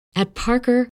At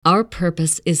Parker, our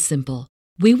purpose is simple.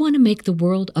 We want to make the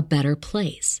world a better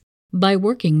place by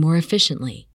working more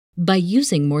efficiently, by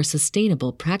using more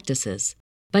sustainable practices,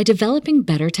 by developing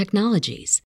better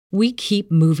technologies. We keep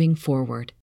moving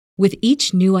forward. With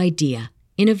each new idea,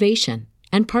 innovation,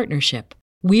 and partnership,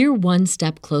 we're one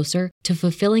step closer to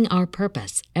fulfilling our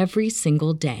purpose every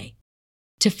single day.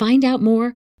 To find out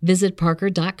more, visit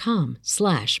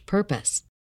parker.com/purpose.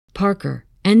 Parker,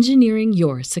 engineering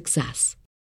your success.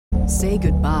 Say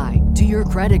goodbye to your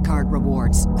credit card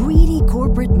rewards. Greedy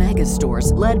corporate mega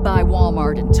stores, led by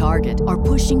Walmart and Target, are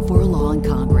pushing for a law in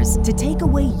Congress to take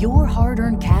away your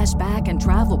hard-earned cash back and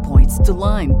travel points to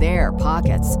line their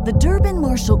pockets. The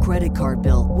Durbin-Marshall credit card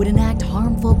bill would enact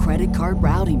harmful credit card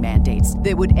routing mandates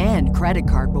that would end credit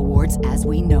card rewards as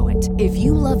we know it. If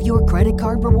you love your credit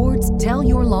card rewards, tell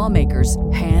your lawmakers,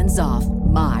 hands off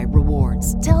my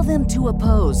rewards. Tell them to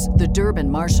oppose the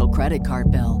Durbin-Marshall credit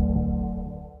card bill.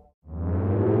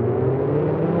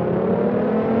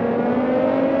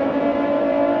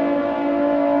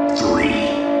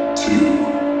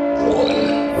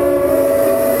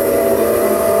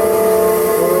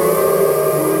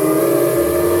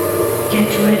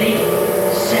 Ready,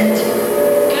 set,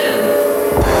 go.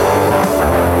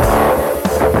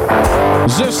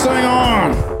 Is this thing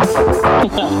on?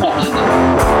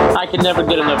 I can never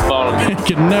get enough volume.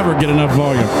 Can never get enough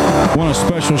volume. Want a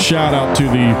special shout out to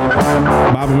the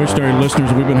Bible Missionary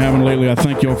listeners we've been having lately. I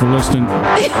thank you all for listening.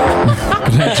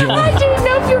 Glad you all, I didn't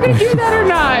know if you were going to do that or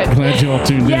not. glad you all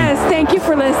tuned in. Yes, thank you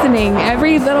for listening.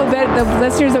 Every little bit, the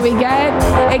listeners that we get,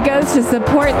 it goes to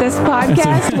support this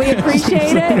podcast. We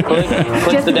appreciate it.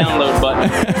 Click the download button.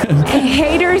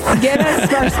 Haters, get us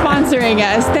for sponsoring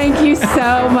us. Thank you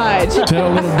so much.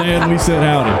 Tell little Dan we said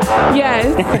howdy. Yes.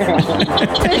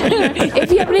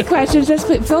 If you have any questions, just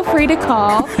feel free to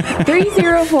call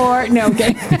 304. No,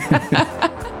 okay.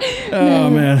 Oh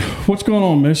man, what's going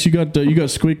on, Miss? You got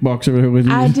Squeak Box over here with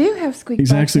you. I do have Squeak Box.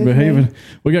 He's actually behaving.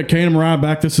 We got Kane and Mariah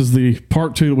back. This is the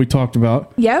part 2 that we talked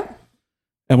about. Yep.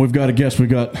 And we've got a guest.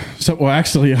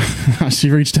 Actually,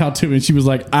 she reached out to me and she was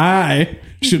like, I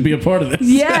should be a part of this.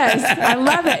 Yes, I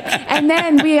love it. And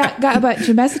then we got a bunch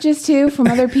of messages too from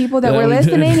other people that were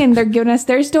listening and they're giving us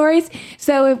their stories.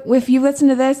 So if you listen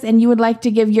to this and you would like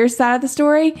to give your side of the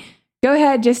story, go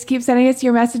ahead. Just keep sending us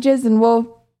your messages and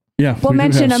we'll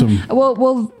mention them.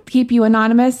 We'll keep you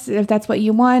anonymous if that's what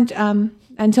you want.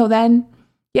 Until then,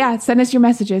 yeah, send us your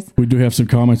messages. We do have some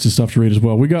comments and stuff to read as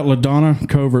well. We got LaDonna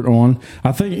Covert on.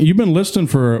 I think you've been listening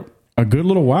for a good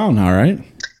little while now, right?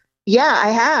 Yeah, I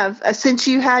have. Since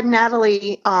you had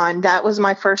Natalie on, that was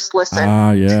my first listen.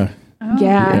 Yeah. Oh.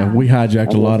 Yeah. We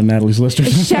hijacked a lot of Natalie's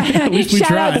listeners. At least we Shout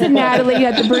tried. out to Natalie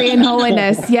at the Berean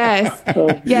Holiness. Yes.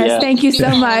 Yes. Thank you so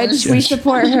much. We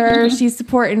support her. She's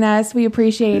supporting us. We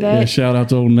appreciate it. Yeah, shout out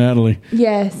to old Natalie.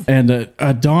 Yes. And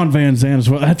Don Van Zandt as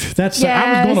well. That's yes.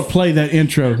 I was going to play that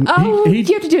intro. Oh, you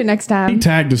have to do it next time. He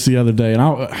tagged us the other day, and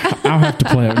I'll have to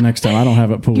play it next time. I don't have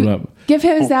it pulled up. Give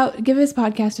his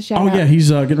podcast a shout out. Oh, yeah.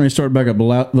 He's getting ready to start back up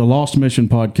the Lost Mission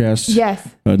podcast. Yes.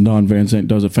 Don Van Zandt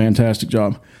does a fantastic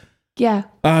job. Yeah.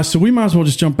 So we might as well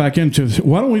just jump back into it.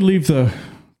 Why don't we leave the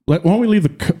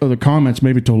comments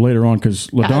maybe till later on, because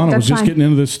LaDonna was just getting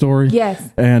into this story. Yes.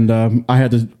 And I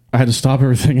had to stop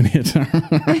everything and hit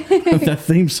that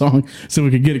theme song so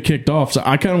we could get it kicked off. So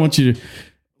I kind of want you to,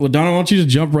 LaDonna, I want you to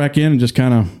jump back in and just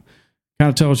kind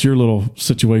of tell us your little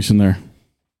situation there.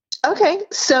 Okay.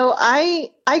 So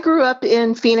I grew up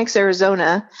in Phoenix,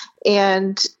 Arizona,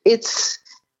 and it's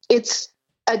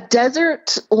a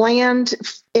desert land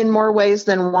in more ways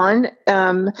than one.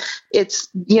 It's,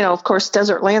 of course,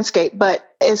 desert landscape, but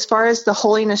as far as the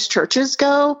holiness churches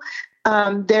go,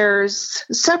 there's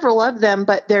several of them,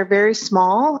 but they're very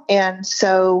small. And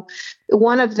so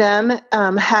one of them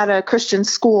had a Christian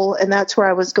school, and that's where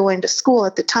I was going to school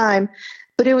at the time.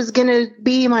 But it was going to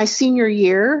be my senior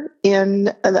year in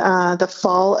the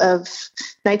fall of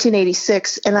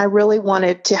 1986, and I really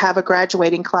wanted to have a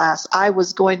graduating class. I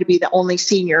was going to be the only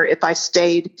senior if I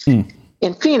stayed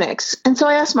in Phoenix. And so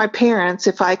I asked my parents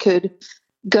if I could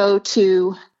go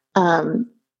to the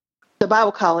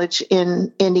Bible college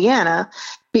in Indiana,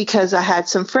 because I had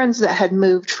some friends that had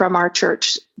moved from our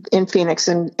church in Phoenix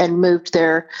and moved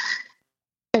there.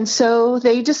 And so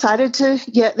they decided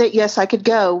that, yes, I could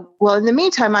go. Well, in the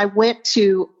meantime, I went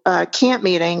to a camp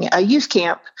meeting, a youth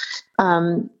camp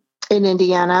in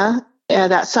Indiana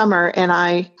that summer, and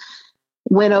I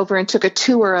went over and took a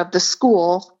tour of the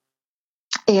school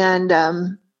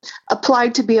and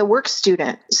applied to be a work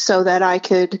student so that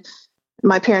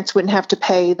my parents wouldn't have to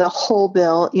pay the whole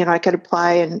bill. I could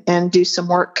apply and do some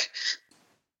work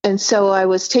so I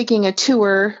was taking a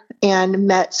tour and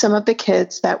met some of the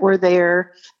kids that were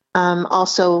there,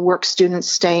 also work students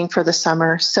staying for the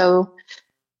summer. So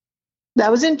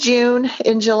that was in June.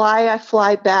 In July, I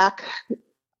fly back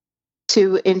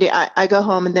to India. I go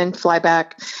home and then fly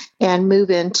back and move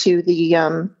into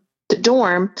the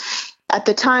dorm. At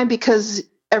the time, because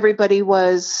everybody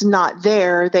was not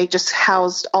there, they just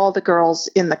housed all the girls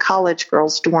in the college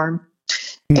girls' dorm.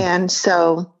 And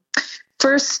so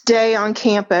first day on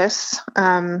campus,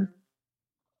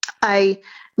 I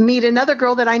meet another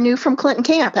girl that I knew from Clinton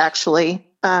Camp, actually.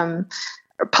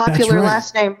 Popular right.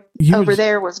 last name over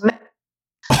there was Good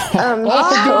Lord.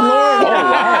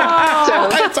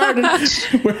 It's hard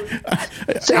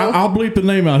to- I'll bleep the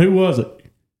name out. Who was it?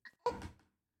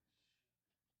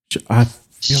 I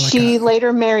feel like she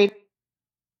later married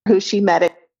who she met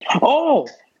at. Oh,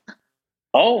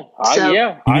 So-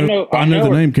 yeah. I know the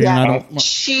name, Karen. Yeah. I don't.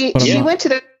 She But I'm not- went to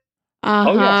the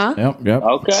yes. Yep.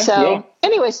 Okay. So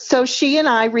anyway, so she and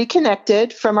I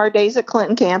reconnected from our days at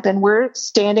Clinton Camp, and we're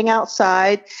standing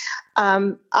outside.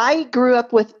 I grew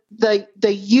up with the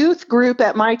youth group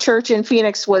at my church in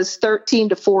Phoenix was 13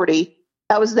 to 40.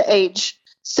 That was the age.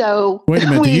 So Wait a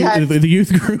minute. we had The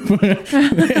youth group.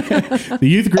 The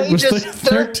youth group was ages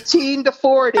 13 to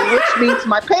 40, which means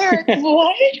my parents.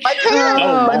 My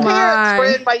parents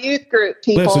were in my youth group.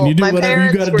 People, Listen, you do my whatever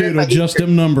you parents got to were do in to my adjust youth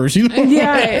them numbers. You know.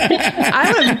 Yeah,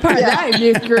 I want to be part of that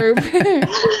youth group.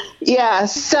 Yeah.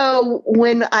 So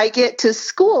when I get to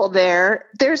school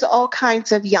there's all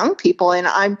kinds of young people, and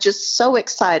I'm just so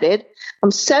excited. I'm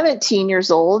 17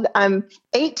 years old. I'm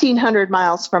 1,800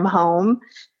 miles from home,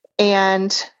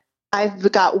 and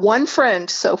I've got one friend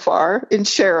so far in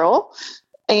Cheryl,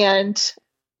 and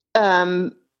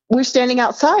we're standing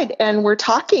outside and we're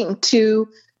talking to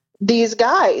these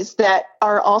guys that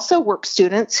are also work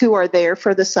students who are there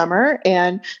for the summer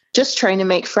and just trying to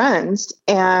make friends.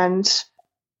 And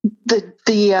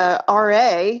the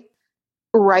RA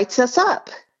writes us up,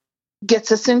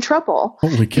 gets us in trouble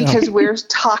Holy cow. because we're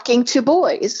talking to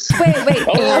boys. Wait.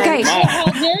 Okay. How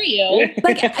dare you?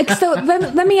 So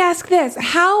let me ask this: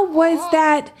 how was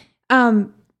that a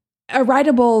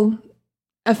writable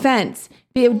offense?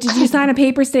 Did you sign a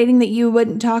paper stating that you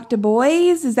wouldn't talk to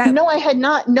boys? Is that No, I had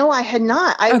not.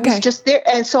 I was just there.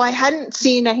 And so I hadn't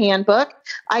seen a handbook.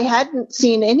 I hadn't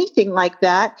seen anything like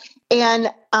that. And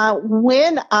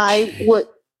when I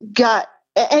got,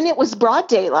 and it was broad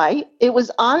daylight, it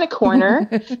was on a corner,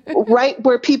 right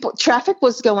where traffic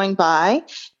was going by.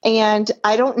 And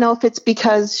I don't know if it's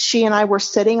because she and I were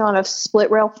sitting on a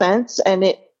split rail fence and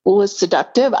it was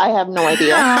seductive. I have no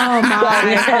idea. Oh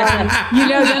my! You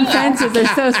know, them fences are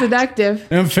so seductive.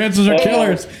 Them fences are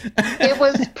killers. It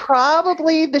was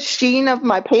probably the sheen of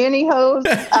my pantyhose.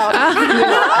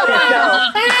 I don't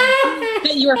know.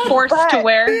 That you were forced to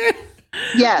wear.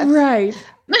 Yes. Right.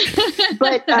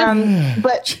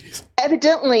 But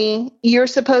evidently you're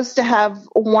supposed to have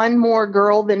one more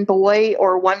girl than boy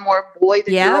or one more boy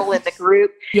than girl in the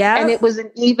group. Yeah. And it was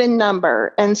an even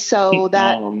number. And so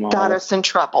that got us in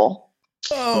trouble.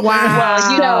 Wow.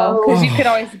 Well, because you could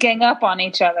always gang up on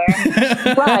each other.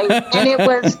 Right. And it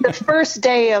was the first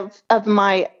day of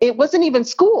it wasn't even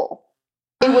school.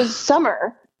 It was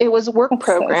summer. It was a work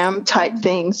program type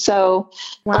thing. So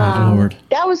Lord.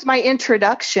 that was my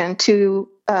introduction to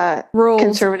Rules.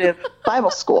 conservative Bible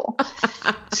school.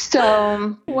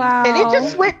 So, Wow. and it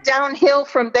just went downhill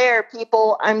from there,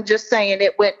 people. I'm just saying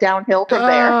it went downhill from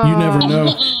there. You never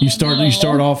know. You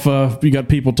start off. You got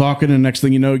people talking, and next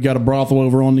thing you know, you got a brothel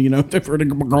over on the for the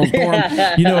girls' dorm.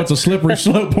 You know, it's a slippery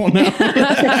slope on that.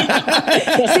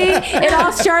 See, it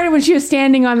all started when she was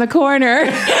standing on the corner.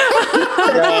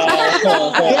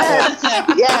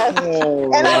 Yes.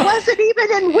 And I wasn't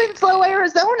even in Winslow,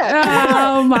 Arizona.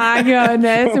 Oh my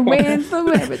goodness.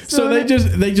 So they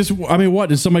just. I mean, what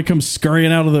did somebody come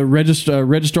scurrying out of the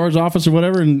registrar's office or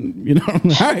whatever? And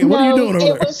hey, what are you doing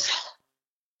over there?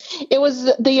 It was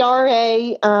the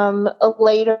RA.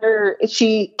 Later,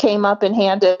 she came up and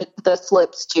handed the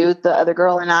slips to the other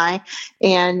girl and I,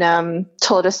 and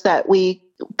told us that we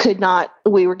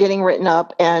were getting written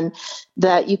up, and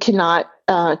that you cannot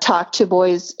talk to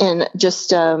boys in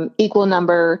just equal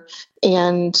number,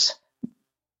 and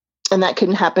that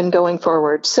couldn't happen going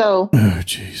forward. So, oh,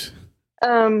 jeez.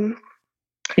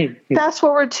 Fast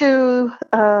forward to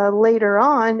later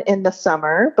on in the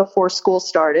summer before school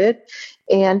started,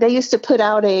 and they used to put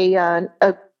out a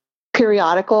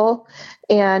periodical,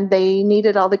 and they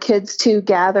needed all the kids to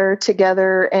gather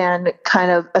together and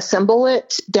kind of assemble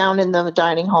it down in the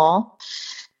dining hall.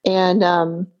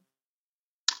 And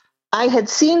I had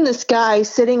seen this guy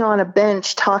sitting on a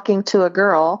bench talking to a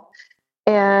girl,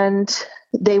 and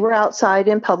they were outside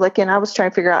in public, and I was trying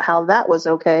to figure out how that was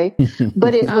okay.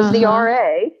 But it was the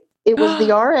RA. It was the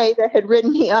RA that had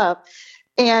written me up.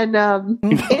 And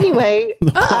anyway,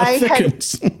 I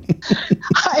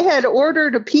had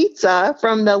ordered a pizza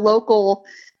from the local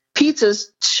pizza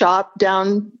shop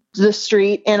down the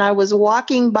street, and I was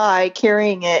walking by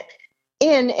carrying it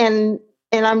in, and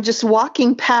I'm just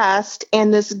walking past,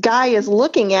 and this guy is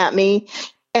looking at me,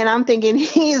 and I'm thinking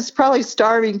he is probably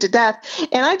starving to death.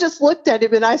 And I just looked at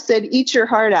him and I said, "Eat your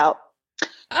heart out."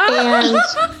 And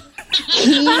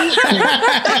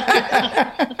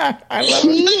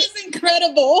That's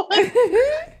incredible.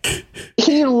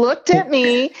 He looked at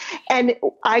me, and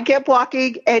I kept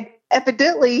walking, and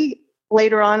evidently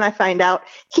later on I find out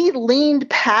he leaned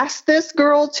past this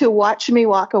girl to watch me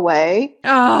walk away.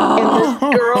 And this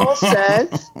girl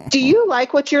says, "Do you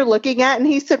like what you're looking at?" And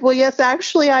he said, "Well, yes,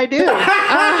 actually I do."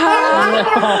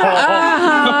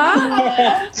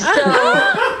 So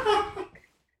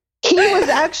he was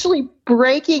actually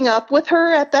breaking up with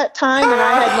her at that time, and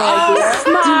I had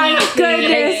no idea. My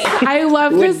goodness. I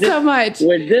love this so much.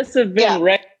 Would this have been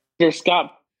Rex or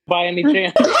Scott by any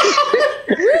chance?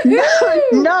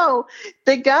 No,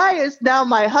 the guy is now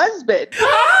my husband. Good for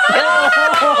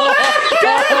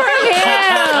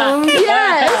him.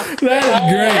 Yes. That is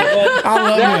great. I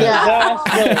love that.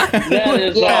 That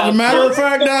is As a awesome. matter of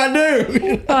fact, I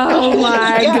do. Oh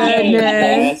my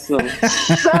goodness. Awesome.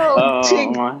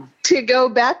 So to go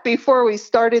back before we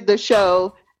started the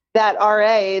show, that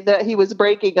RA that he was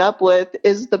breaking up with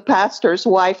is the pastor's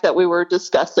wife that we were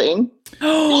discussing.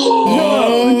 Oh,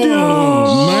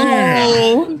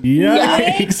 man.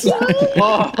 Yikes.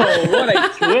 Oh, what a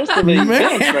twist of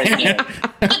events right there.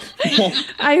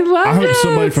 I love I hope this.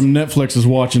 somebody from Netflix is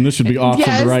watching. This should be awesome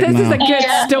Yes, right this now. is a good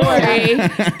story.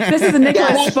 This is a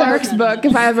Nicholas Sparks book,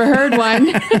 if I ever heard one.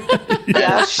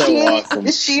 Yeah, so awesome.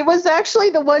 she was actually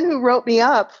the one who wrote me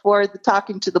up for the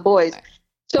Talking to the Boys.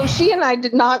 So she and I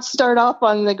did not start off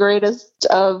on the greatest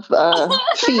of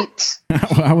feet.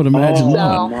 I would imagine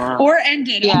So- not. Or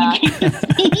ended. Yeah.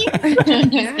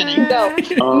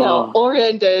 No, or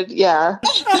ended. Yeah.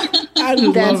 I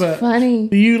just That's love it. funny.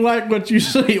 Do you like what you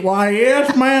see? Why,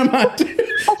 yes, ma'am, I do.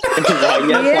 Yes,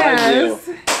 I do.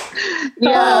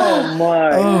 Yeah. Oh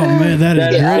my! Oh, man, that is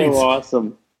That is great. so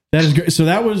awesome. That is great. So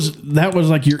that was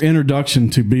like your introduction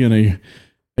to being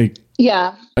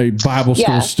Yeah. a Bible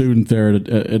school Yeah. student there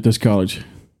at this college.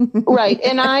 Right.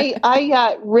 And I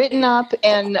got written up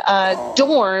and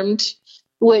dormed,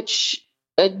 which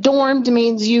dormed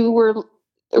means you were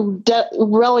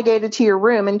relegated to your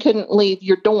room and couldn't leave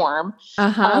your dorm.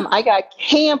 I got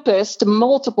campused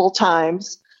multiple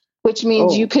times, which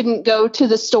means you couldn't go to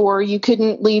the store, you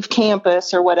couldn't leave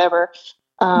campus or whatever.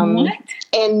 What?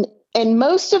 And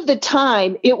most of the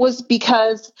time it was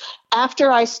because after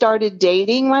I started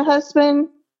dating my husband,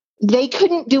 they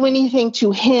couldn't do anything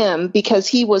to him because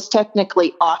he was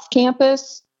technically off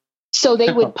campus. So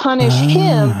they would punish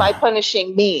him by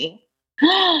punishing me.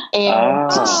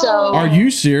 And so, Are you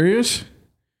serious?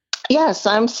 yes,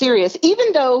 I'm serious.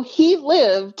 Even though he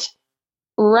lived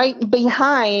right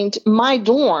behind my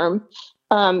dorm,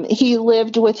 he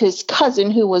lived with his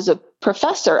cousin who was a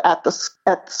professor at the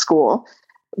school,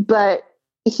 but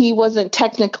he wasn't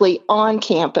technically on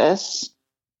campus.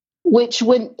 Which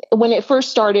when it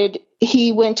first started,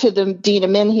 he went to the dean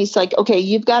of men. He's like, "Okay,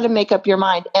 you've got to make up your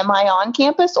mind. Am I on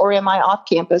campus or am I off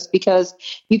campus? Because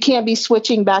you can't be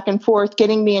switching back and forth,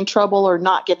 getting me in trouble or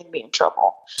not getting me in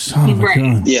trouble." Son of a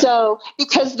gun. Yeah. So,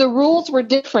 because the rules were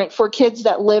different for kids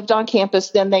that lived on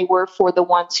campus than they were for the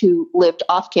ones who lived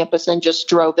off campus and just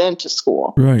drove into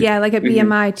school. Right. Yeah, like at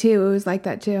BMI too. It was like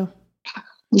that too.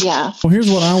 Yeah. Well,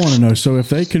 here's what I want to know. So if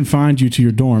they confined you to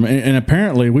your dorm, and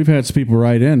apparently we've had some people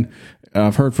write in,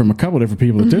 I've heard from a couple of different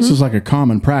people that this is like a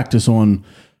common practice on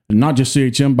not just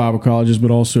CHM Bible colleges,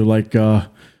 but also like,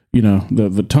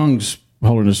 the Tongues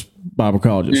Holiness Bible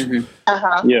colleges.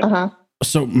 Yeah.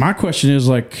 So my question is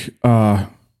like, I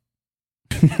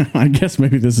guess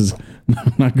maybe this is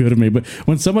not good of me, but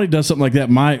when somebody does something like that,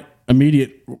 my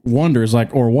immediate wonder is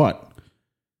like, or what?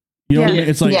 You know what I mean?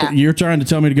 It's like you're trying to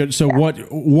tell me to go. So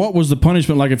what was the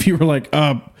punishment? Like if you were like,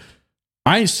 I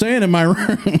ain't staying in my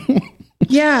room.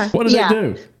 Yeah. What did they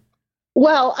do?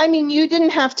 Well, I mean, you didn't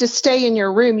have to stay in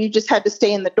your room. You just had to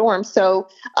stay in the dorm. So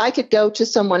I could go to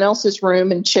someone else's room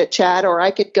and chit chat, or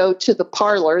I could go to the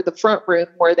parlor, the front room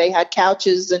where they had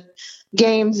couches and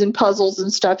games and puzzles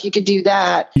and stuff. You could do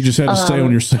that. You just had to stay on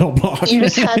your cell block. You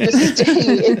just had to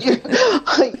stay in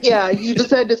Yeah, you just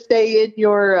had to stay in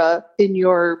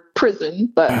your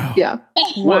prison. But yeah.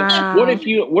 Wow. What if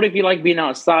you like being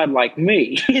outside like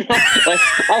me? You know, like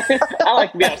I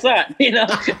like to be outside. You know,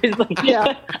 it's like,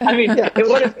 Yeah. I mean, Yeah.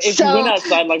 what if So- you went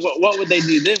outside? Like, what would they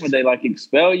do then? Would they like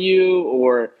expel you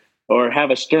or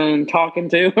have a stern talking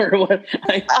to or what?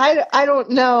 Like, I don't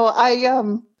know.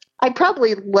 I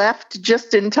probably left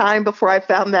just in time before I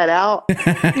found that out.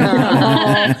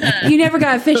 You never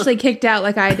got officially kicked out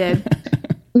like I did.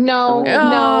 No,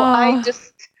 Oh.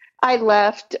 I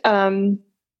left.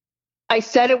 I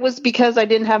said it was because I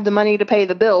didn't have the money to pay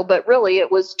the bill, but really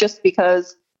it was just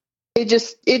because it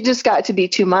just got to be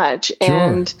too much. Sure.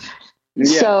 And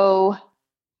yeah. so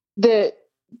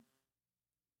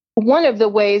one of the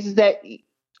ways that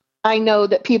I know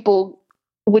that people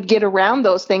would get around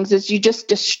those things is you just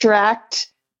distract.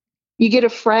 You get a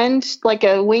friend like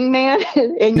a wingman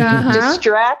and you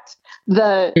distract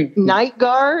the night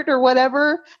guard or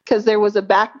whatever, because there was a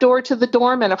back door to the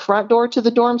dorm and a front door to the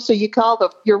dorm. So you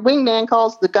call your wingman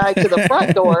calls the guy to the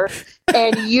front door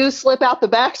and you slip out the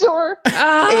back door.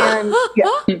 And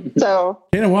yeah, so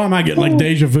You know, why am I getting like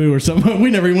deja vu or something? We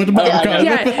never even went to Bible college.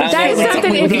 Yeah, that is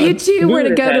something. If you two were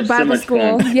to go to Bible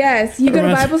school, yes, you go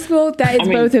to Bible school. That is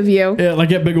both of you. Yeah, like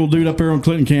that big old dude up there on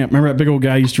Clinton Camp. Remember that big old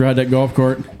guy used to ride that golf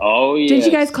cart? Oh yeah. Did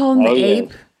you guys call him the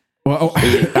ape? Well, I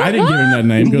didn't give him that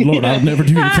name. Good Lord, I would never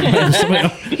do anything like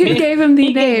that. Who gave him the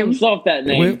He gave name? himself that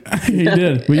name. He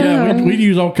did. Well, yeah, we'd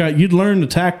use all kind. You'd learn the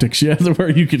tactics, yeah,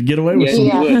 where you could get away with Yeah,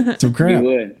 some, you would. some crap. You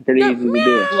would. Pretty easy to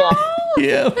do.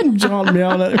 Yeah, John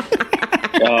meowing at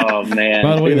him. Oh man.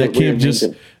 By the way, We that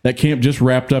were camp just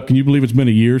wrapped up. Can you believe it's been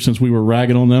a year since we were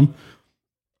ragging on them?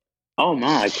 Oh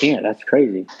my, I can't. That's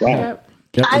crazy. Wow.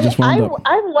 Yep, it just wound up.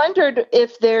 I wondered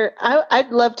if I'd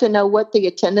love to know what the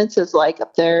attendance is like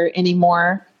up there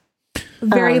anymore.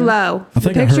 Very low. I The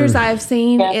think I pictures heard- I've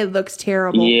seen, it looks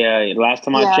terrible. Yeah, last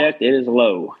time I checked, it is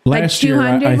low. Last year,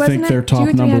 200, I think wasn't their it? top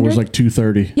 200, number was 300? like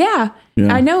 230. Yeah.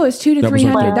 Yeah. I know it was 200 to That was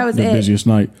 300. like That was the it. busiest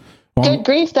night. Well, Good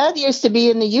grief, that used to be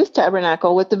in the youth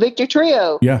tabernacle with the Victor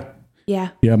Trio. yeah,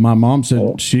 Yeah. yeah. My mom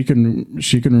said she can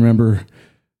remember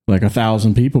like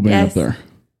 1,000 people being Yes. up there.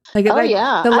 Like, Oh like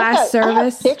yeah, the last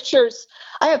service.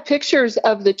 I have pictures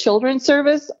of the children's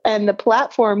service, and the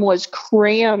platform was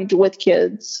crammed with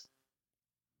kids.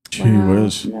 Gee Wow.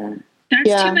 whiz. That's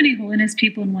Yeah. too many holiness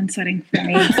people in one setting for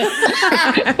me.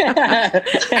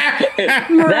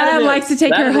 Mariah likes to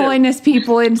take her holiness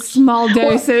people in small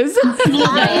doses.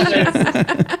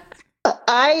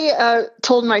 I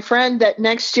told my friend that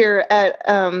next year at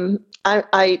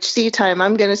IHC time,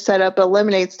 I'm going to set up a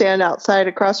lemonade stand outside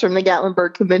across from the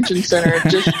Gatlinburg Convention Center.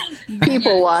 Just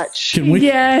people watch. Can we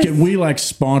Yes. can we like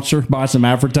sponsor buy some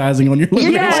advertising on your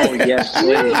Yes. Oh, yes, You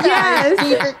please.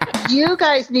 guys, you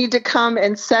guys need to come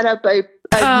and set up a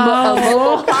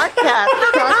local podcast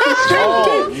across the street.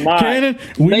 Oh, my. Cannon,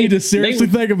 we They- need to seriously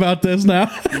think about this now.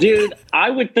 Dude, I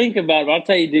would think about it. But I'll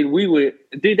tell you,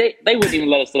 dude, they wouldn't even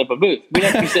let us set up a booth. We'd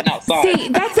have to be sitting outside. See,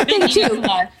 that's the thing too.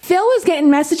 Phil was getting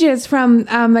messages from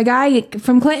a guy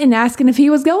from Clinton asking if he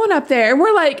was going up there, and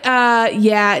we're like,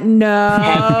 yeah, no.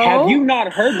 Have you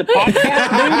not heard the podcast,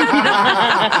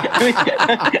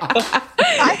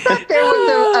 I thought there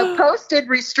was a posted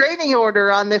restraining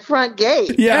order on the front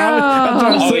gate. Yeah, that's what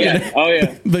I was Oh, thinking. yeah.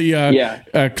 Oh, yeah.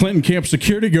 The Clinton Camp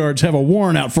security guards have a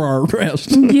warrant out for our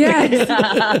arrest. Yes.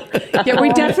 Yeah,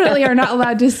 we definitely are not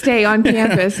allowed to stay on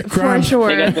campus Crime. for sure.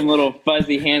 They got them little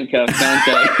fuzzy handcuffs, don't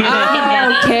they?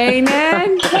 Okay,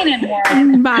 man. Cannon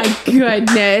Warren. My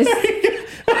goodness.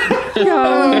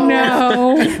 Oh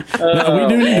no. We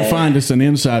do need to find us an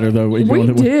insider, though. We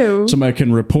do. Somebody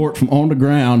can report from on the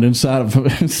ground inside of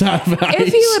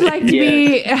If you would like to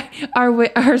be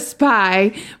our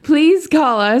spy, please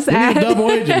call us we need at a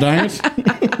double agent, dang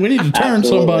it. We need to turn Absolutely.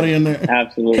 somebody in there.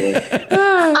 Absolutely.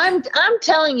 I'm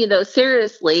telling you though,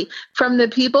 seriously, from the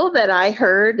people that I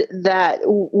heard that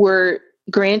were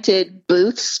granted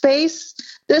booth space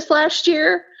this last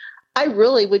year, I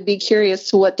really would be curious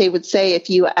to what they would say if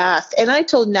you asked. And I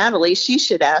told Natalie she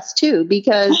should ask too,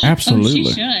 because Absolutely. Oh, she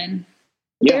should.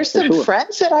 Yeah, there's for some sure.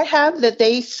 friends that I have that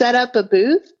they set up a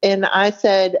booth, and I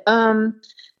said,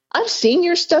 I've seen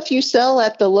your stuff you sell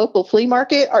at the local flea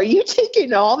market. Are you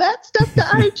taking all that stuff to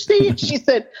IHC? And she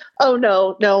said, oh,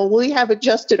 no, we have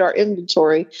adjusted our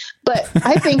inventory. But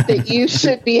I think that you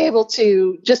should be able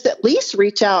to just at least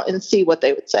reach out and see what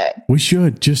they would say. We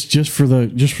should just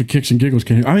for kicks and giggles.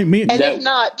 I mean, me. And if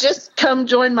not, just come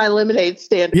join my lemonade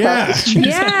stand Yeah. across the street.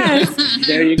 yes.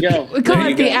 There you go. We call There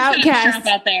you it the go. outcast. Trump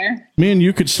out there. Me and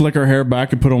you could slick our hair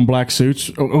back and put on black suits.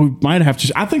 We might have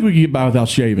to. I think we could get by without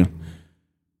shaving.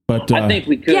 But I think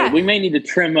we could. Yeah. We may need to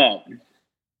trim up.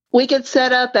 We could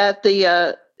set up at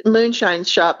the moonshine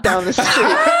shop down the street.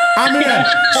 I'm in.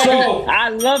 So I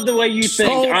love the way you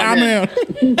think. I'm in.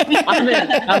 I'm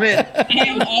in.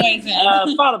 I'm always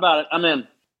in. Thought about it. I'm in.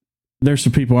 There's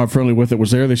some people I'm friendly with that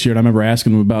was there this year, and I remember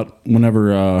asking them about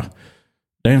whenever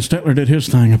Dan Stetler did his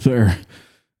thing up there,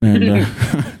 and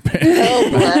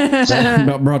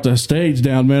about brought the stage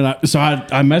down, man. So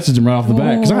I messaged him right off the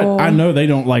bat because I know they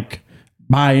don't like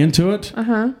buy into it.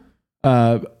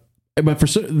 But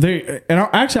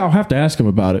I'll have to ask them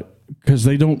about it because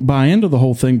they don't buy into the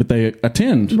whole thing, but they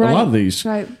attend a lot of these.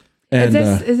 Right. And,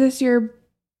 is this your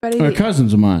buddy?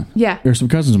 Cousins of mine. Yeah. There's some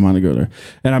cousins of mine that go there.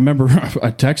 And I remember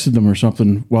I texted them or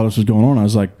something while this was going on. I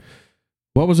was like,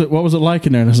 what was it like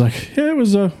in there? And I was like, yeah, it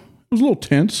was a little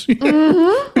tense.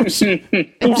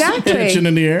 Exactly. Tension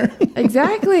in the air.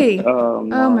 Exactly.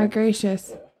 Oh my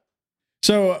gracious.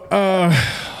 So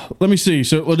let me see.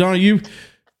 So LaDonna,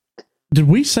 did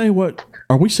we say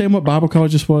are we saying what Bible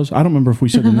college this was? I don't remember if we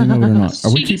said the name of it or not.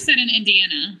 She just said in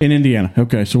Indiana. In Indiana.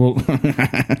 Okay, so we'll.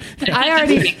 I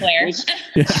already. I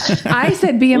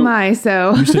said BMI,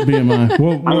 so. You said BMI.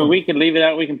 Well, I mean, we could leave it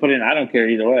out. We can put it in. I don't care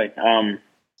either way.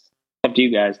 Up to you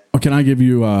guys. Can I give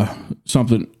you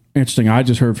something interesting I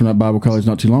just heard from that Bible college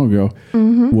not too long ago?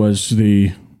 Was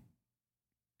the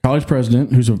college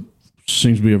president,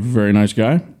 seems to be a very nice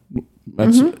guy.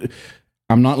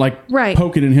 I'm not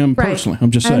poking at him personally.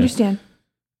 I'm just saying. I understand.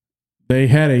 They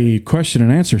had a question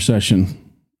and answer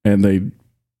session, and they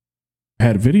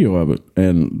had a video of it,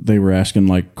 and they were asking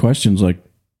questions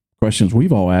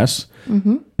we've all asked.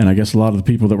 And I guess a lot of the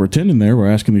people that were attending there were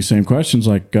asking these same questions,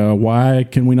 why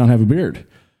can we not have a beard?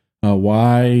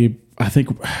 Why? I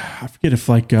forget if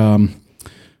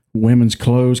women's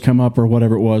clothes come up or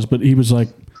whatever it was, but he was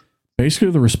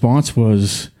basically the response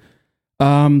was,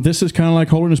 this is kind of like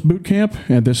holiness boot camp,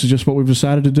 and this is just what we've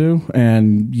decided to do.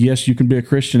 And yes, you can be a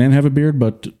Christian and have a beard,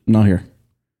 but not here.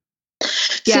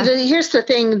 Yeah. So here's the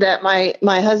thing that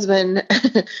my husband.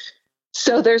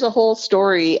 So there's a whole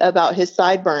story about his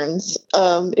sideburns.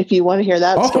 If you want to hear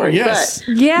that story, yes,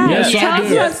 yes, tell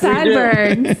us about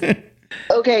sideburns.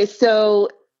 Okay, so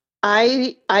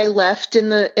I left at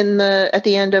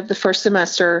the end of the first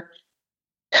semester.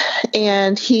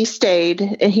 And he stayed,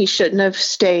 and he shouldn't have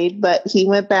stayed, but he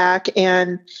went back,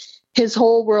 and his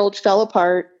whole world fell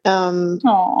apart.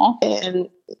 And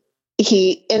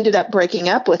he ended up breaking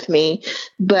up with me,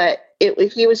 but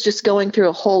he was just going through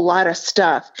a whole lot of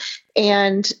stuff.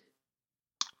 And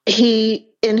he,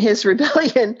 in his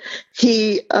rebellion,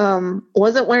 he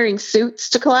wasn't wearing suits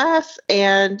to class,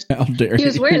 and he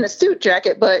was wearing a suit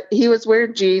jacket, but he was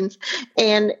wearing jeans.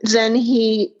 And then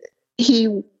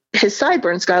his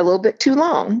sideburns got a little bit too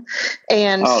long.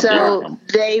 And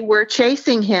they were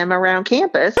chasing him around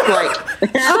campus, trying to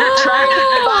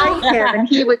find him. And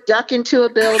he would duck into a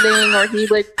building, or he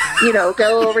would,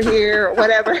 go over here or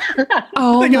whatever.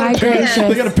 Oh, my goodness.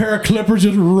 They got a pair of clippers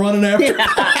just running after.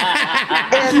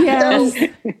 Yes. So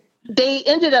they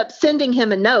ended up sending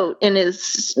him a note in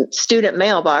his student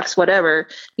mailbox, whatever.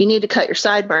 You need to cut your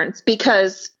sideburns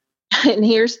because... And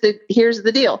here's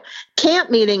the deal. Camp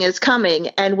meeting is coming,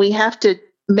 and we have to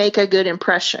make a good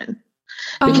impression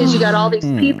because you got all these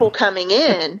people coming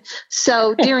in.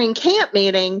 So during camp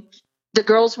meeting, the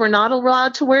girls were not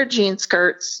allowed to wear jean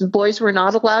skirts. The boys were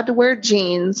not allowed to wear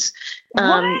jeans.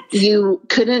 You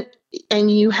couldn't,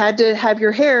 and you had to have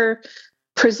your hair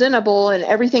presentable, and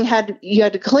everything you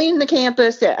had to clean the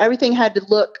campus. Everything had to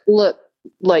look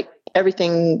like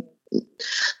everything.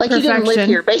 Like he didn't live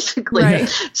here, basically. Right.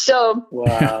 So,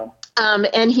 wow.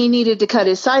 And he needed to cut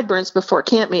his sideburns before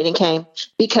camp meeting came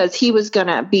because he was going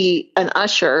to be an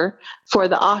usher for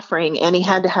the offering, and he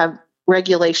had to have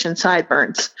regulation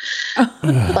sideburns,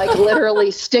 like literally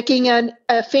sticking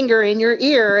a finger in your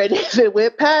ear, and if it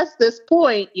went past this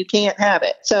point, you can't have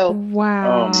it. So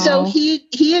wow. So he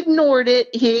ignored it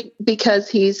because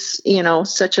he's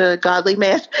such a godly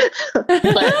man.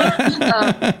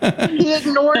 But, he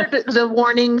ignored the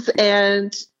warnings,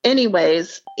 and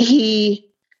anyways, he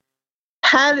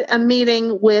had a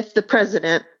meeting with the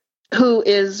president, who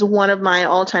is one of my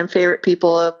all-time favorite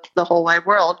people of the whole wide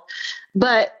world,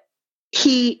 but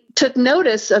he took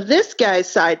notice of this guy's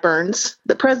sideburns,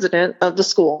 the president of the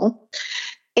school,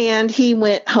 and he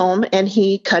went home and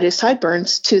he cut his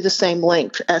sideburns to the same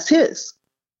length as his.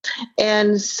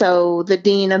 And so the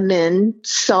dean of men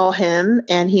saw him,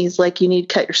 and he's like, "You need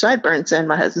to cut your sideburns." And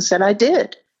my husband said, "I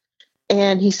did."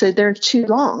 And he said, "They're too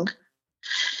long."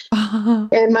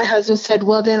 And my husband said,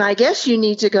 well, then I guess you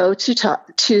need to go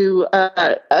to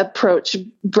approach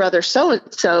brother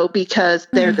so-and-so because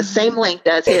they're the same length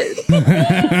as his.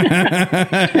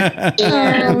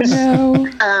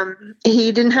 And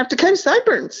he didn't have to cut his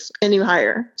sideburns any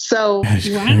higher. So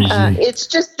it's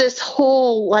just this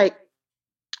whole, like,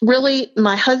 really,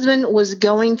 my husband was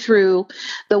going through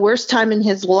the worst time in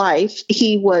his life.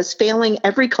 He was failing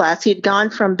every class. He'd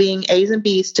gone from being A's and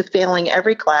B's to failing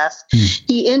every class.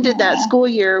 He ended that school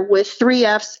year with 3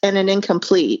 F's and an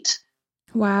incomplete.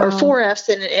 Wow. Or 4 F's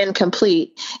and an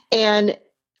incomplete. And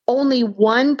only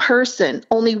one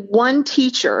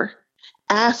teacher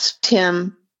asked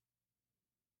him,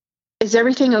 is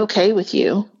everything okay with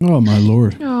you? Oh, my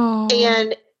Lord. Oh.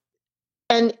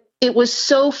 And it was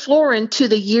so foreign to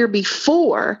the year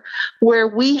before, where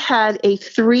we had a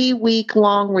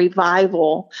 3-week-long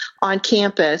revival on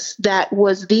campus that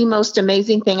was the most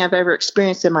amazing thing I've ever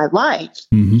experienced in my life,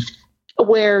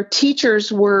 where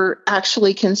teachers were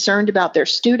actually concerned about their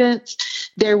students.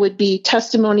 There would be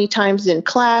testimony times in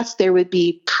class. There would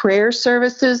be prayer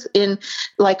services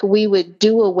like we would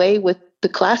do away with the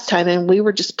class time, and we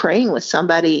were just praying with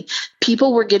somebody.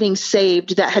 People were getting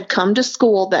saved that had come to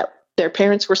school that their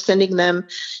parents were sending them,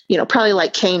 probably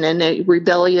like Canaan,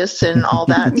 rebellious and all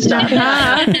that stuff. You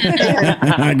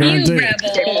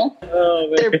rebel.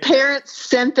 Their parents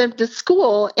sent them to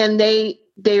school, and they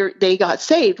got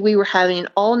saved. We were having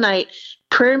all-night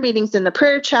prayer meetings in the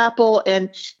prayer chapel,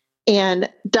 and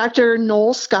Dr.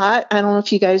 Noel Scott, I don't know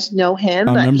if you guys know him,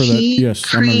 but he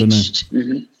preached.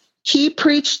 He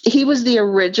preached. He was the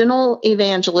original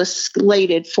evangelist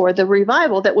slated for the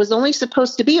revival that was only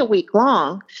supposed to be a week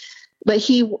long. But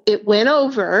it went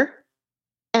over,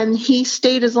 and he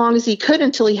stayed as long as he could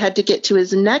until he had to get to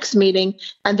his next meeting.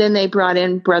 And then they brought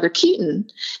in Brother Keaton,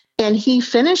 and he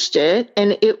finished it,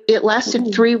 and it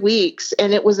lasted 3 weeks,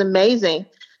 and it was amazing.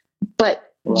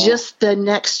 But just the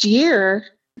next year,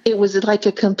 it was like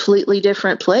a completely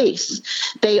different place.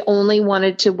 They only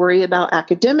wanted to worry about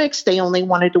academics. They only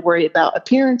wanted to worry about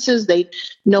appearances.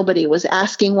 Nobody was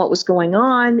asking what was going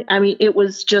on. I mean, it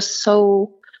was just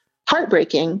so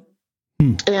heartbreaking.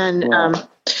 And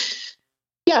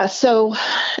so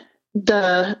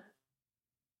the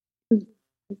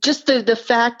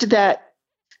fact that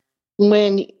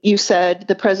when you said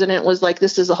the president was like,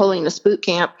 this is a holiness boot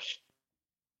camp,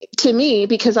 to me,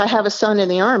 because I have a son in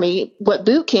the Army, what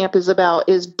boot camp is about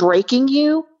is breaking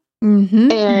you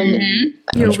and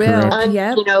your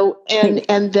will,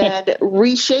 and then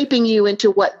reshaping you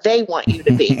into what they want you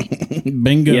to be.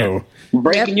 Bingo. Yeah.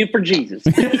 Breaking you for Jesus.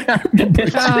 Breaking you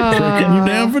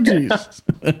down for Jesus.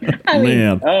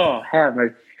 Man. Oh, have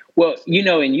mercy. Well,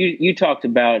 and you talked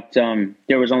about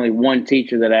there was only one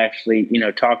teacher that actually,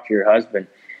 talked to your husband.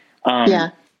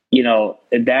 That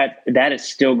is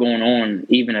still going on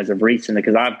even as of recent,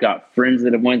 because I've got friends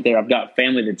that have went there. I've got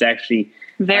family that's actually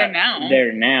there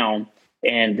now.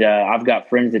 And I've got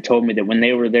friends that told me that when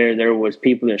they were there was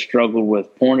people that struggled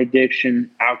with porn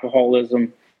addiction,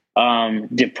 alcoholism,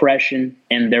 depression,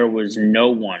 and there was no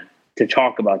one to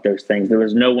talk about those things. There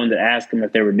was no one that asked them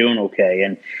if they were doing okay.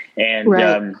 And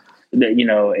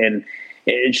and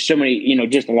it's so many,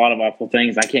 just a lot of awful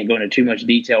things. I can't go into too much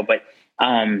detail, but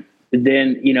then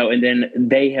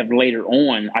they have later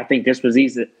on, I think this was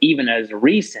even as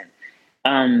recent,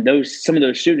 some of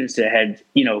those students that had,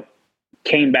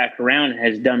 came back around and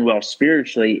has done well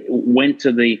spiritually, went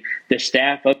to the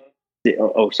staff of,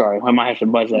 sorry, I might have to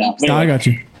buzz that out. Anyway, I got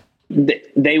you.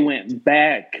 They went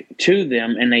back to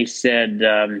them and they said,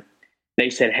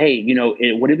 hey,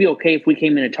 would it be okay if we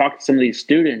came in and talked to some of these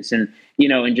students and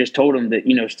just told them that,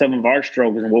 some of our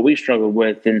struggles and what we struggled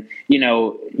with and,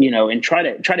 and try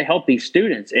to help these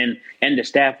students. And the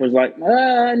staff was like,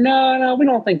 no, we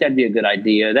don't think that'd be a good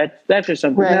idea. That's just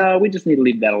something, no, we just need to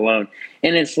leave that alone.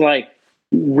 And it's like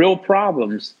real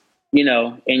problems,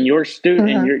 and your student,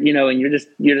 and you're just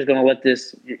going to let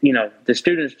this, the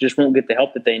students just won't get the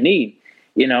help that they need.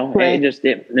 And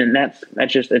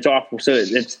it's awful. So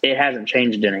it hasn't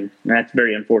changed any. And that's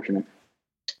very unfortunate.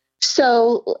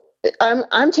 So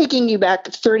I'm taking you back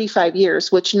 35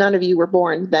 years, which none of you were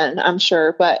born then, I'm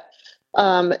sure. But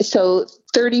so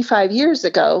 35 years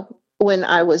ago when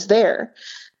I was there,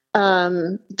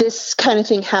 this kind of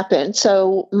thing happened.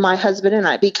 So my husband and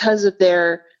I, because of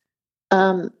their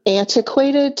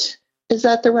antiquated, is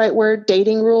that the right word?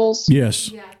 Dating rules? Yes.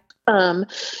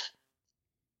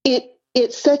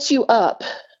 It sets you up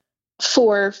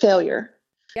for failure.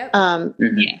 Yep.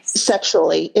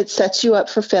 Sexually, it sets you up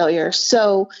for failure.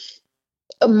 So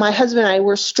my husband and I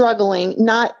were struggling.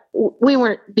 We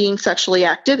weren't being sexually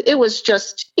active. It was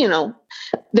just,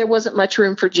 there wasn't much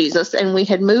room for Jesus, and we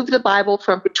had moved the Bible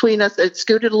from between us. It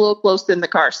scooted a little close in the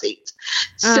car seats.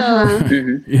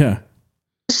 So, Yeah.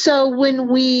 So when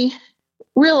we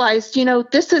realized,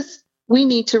 we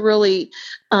need to really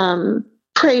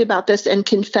pray about this and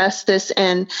confess this,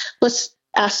 and let's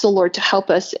ask the Lord to help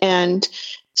us. And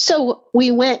so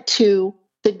we went to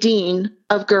the dean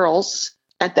of girls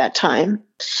at that time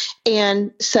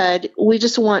and said, we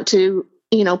just want to,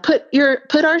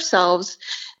 put ourselves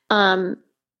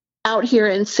out here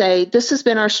and say, this has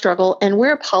been our struggle, and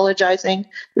we're apologizing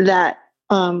that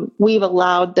we've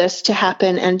allowed this to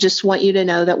happen, and just want you to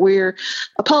know that we're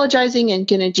apologizing and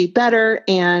going to do better.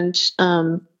 And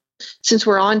since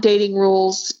we're on dating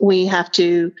rules, we have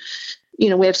to,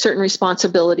 we have certain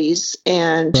responsibilities.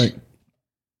 And Right.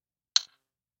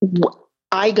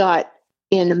 I got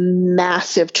in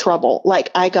massive trouble. Like,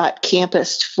 I got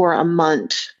campused for a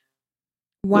month.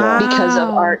 Wow. Because of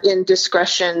our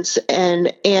indiscretions.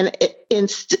 And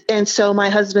so my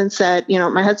husband said,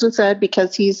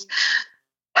 because he's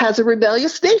has a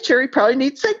rebellious nature, he probably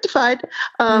needs sanctified.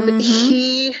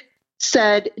 He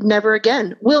said, never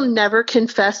again. We'll never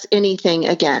confess anything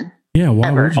again. Yeah.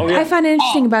 Why would you? I find it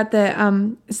interesting about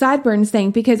the sideburns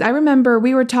thing, because I remember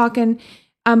we were talking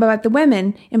about the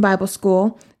women in Bible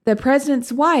school. The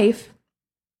president's wife,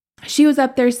 she was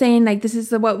up there saying, like, this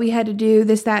is what we had to do,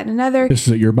 this, that, and another. This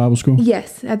is at your Bible school?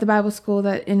 Yes, at the Bible school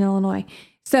that in Illinois.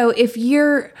 So if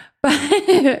your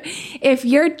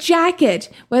jacket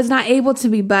was not able to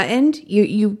be buttoned,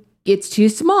 it's too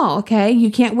small. Okay,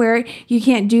 you can't wear it. You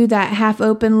can't do that half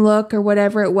open look or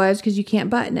whatever it was because you can't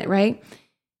button it. Right?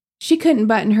 She couldn't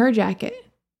button her jacket.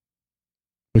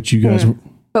 But you guys,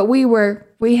 But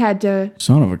we had to,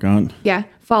 son of a gun. yeah,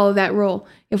 follow that rule.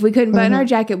 If we couldn't button our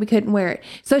jacket, we couldn't wear it.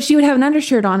 So she would have an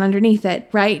undershirt on underneath it,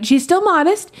 right? She's still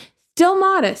modest,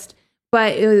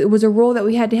 but it was a rule that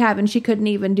we had to have, and she couldn't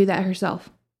even do that herself.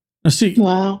 Now, see,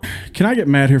 Wow. can I get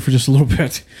mad here for just a little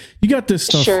bit? You got this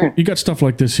stuff. Sure. You got stuff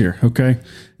like this here, okay?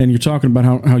 And you're talking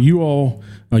about how you all,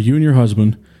 you and your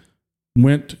husband,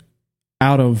 went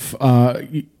out of,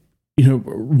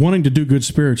 wanting to do good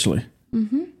spiritually.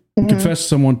 Confess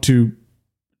someone to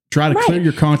try to clear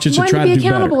your conscience and try to be do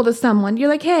better. accountable to someone. You're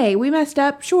like, hey, we messed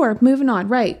up. Sure, moving on.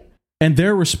 Right. And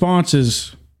their response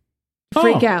is,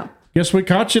 Freak out. Guess we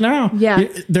caught you now. Yeah.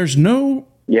 There's no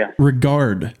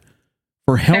regard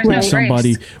for helping There's no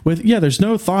somebody with, there's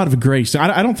no thought of grace.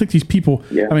 I don't think these people,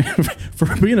 I mean,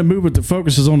 for being a movement that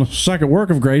focuses on the second work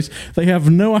of grace, they have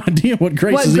no idea what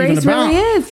grace is even about. Really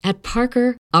is. At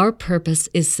Parker, our purpose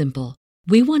is simple.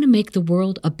 We want to make the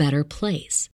world a better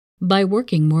place by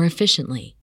working more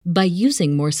efficiently, by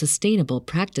using more sustainable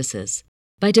practices,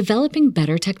 by developing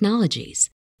better technologies.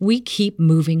 We keep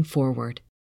moving forward.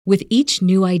 With each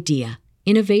new idea,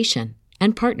 innovation,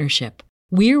 and partnership,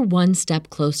 we're one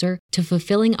step closer to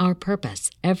fulfilling our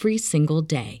purpose every single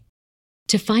day.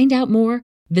 To find out more,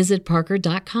 visit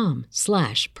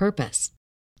parker.com/purpose.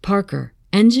 Parker,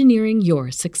 engineering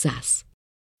your success.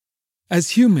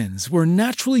 As humans, we're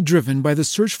naturally driven by the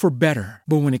search for better.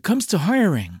 But when it comes to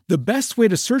hiring, the best way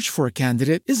to search for a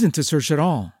candidate isn't to search at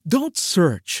all. Don't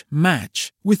search,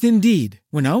 match with Indeed.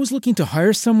 When I was looking to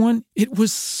hire someone, it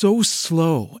was so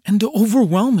slow and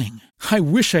overwhelming. I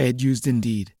wish I had used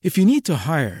Indeed. If you need to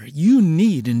hire, you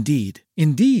need Indeed.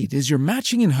 Indeed is your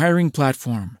matching and hiring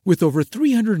platform with over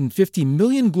 350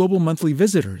 million global monthly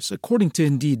visitors, according to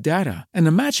Indeed data, and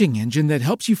a matching engine that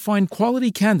helps you find quality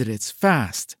candidates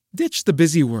fast. Ditch the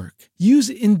busy work. Use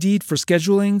Indeed for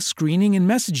scheduling, screening, and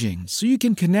messaging so you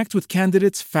can connect with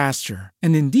candidates faster.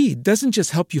 And Indeed doesn't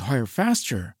just help you hire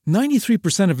faster.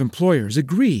 93% of employers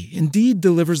agree Indeed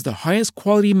delivers the highest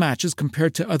quality matches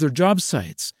compared to other job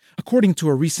sites, according to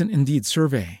a recent Indeed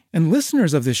survey. And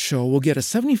listeners of this show will get a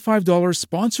 $75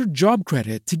 sponsored job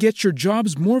credit to get your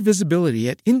jobs more visibility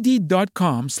at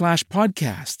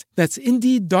Indeed.com/podcast. That's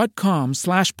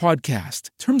Indeed.com/podcast.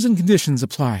 Terms and conditions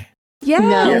apply.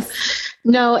 Yes.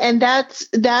 No, and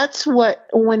that's what,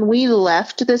 when we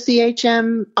left the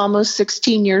CHM almost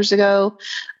 16 years ago,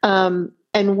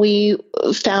 and we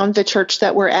found the church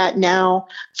that we're at now,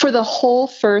 for the whole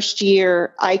first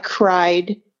year, I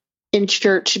cried in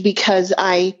church because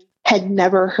I had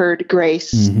never heard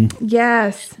grace.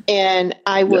 Yes. And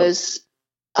I was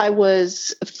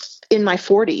in my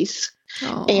 40s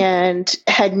and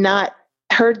had not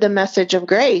heard the message of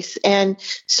grace. And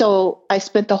so I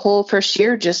spent the whole first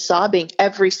year just sobbing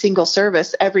every single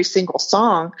service, every single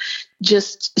song,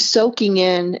 just soaking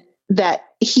in that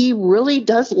he really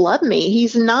does love me.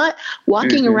 He's not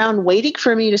walking around waiting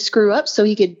for me to screw up so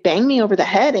he could bang me over the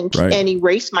head and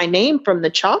erase my name from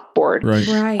the chalkboard. Right.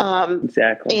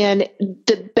 Exactly. And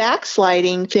the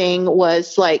backsliding thing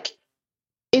was like,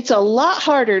 it's a lot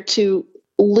harder to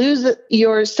lose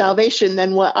your salvation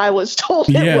than what I was told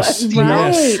it was.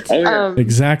 Right. Oh, yeah.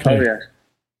 Exactly. Oh, yeah.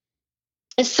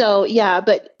 So, yeah,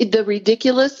 but the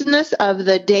ridiculousness of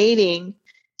the dating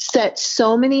set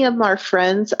so many of our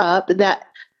friends up that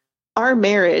our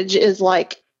marriage is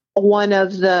like one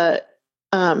of the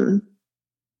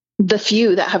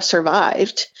few that have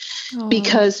survived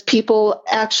because people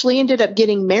actually ended up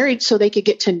getting married so they could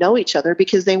get to know each other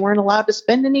because they weren't allowed to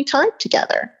spend any time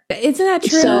together. Isn't that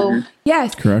true? So,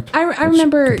 yes. Correct. I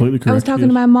remember I was talking yes.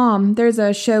 to my mom. There's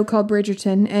a show called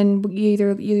Bridgerton, and you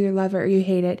either love it or you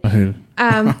hate it. I hate it.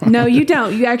 No, you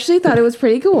don't. You actually thought it was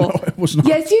pretty cool. No, it was not.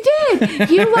 Yes, you did.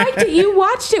 You liked it. You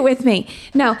watched it with me.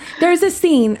 No, there's a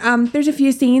scene. There's a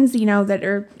few scenes, that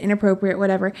are inappropriate,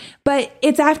 whatever. But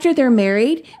it's after they're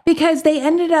married because they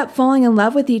ended up falling in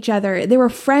love with each other. They were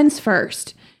friends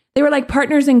first. They were like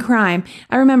partners in crime.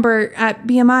 I remember at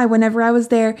BMI, whenever I was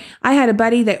there, I had a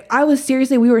buddy that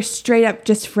we were straight up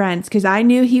just friends because I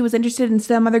knew he was interested in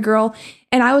some other girl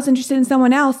and I was interested in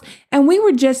someone else. And we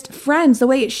were just friends the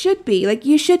way it should be. Like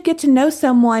you should get to know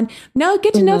someone,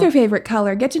 get to know their favorite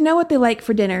color, get to know what they like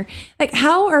for dinner. Like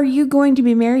how are you going to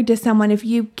be married to someone if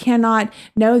you cannot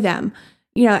know them?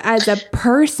 As a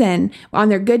person on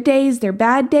their good days, their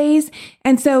bad days.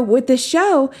 And so with the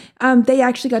show, they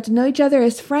actually got to know each other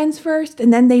as friends first,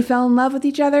 and then they fell in love with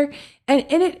each other. And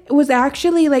it was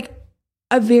actually like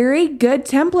a very good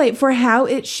template for how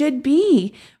it should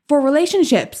be for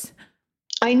relationships.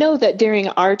 I know that during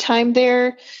our time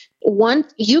there,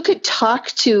 you could talk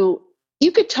to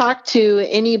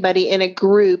anybody in a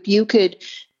group. You could,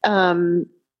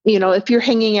 if you're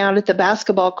hanging out at the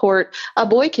basketball court, a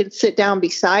boy could sit down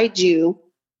beside you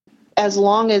as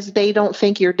long as they don't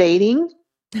think you're dating.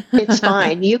 It's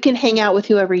fine. You can hang out with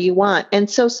whoever you want.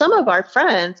 And so some of our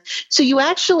friends, so you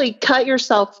actually cut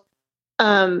yourself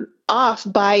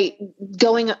off by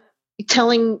telling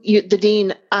the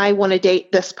dean, I want to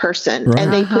date this person. Right.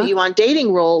 And they put you on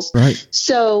dating roles. Right.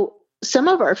 So some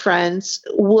of our friends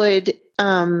would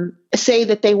say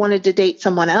that they wanted to date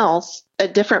someone else, a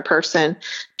different person,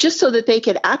 just so that they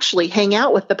could actually hang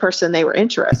out with the person they were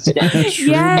interested in. Yes,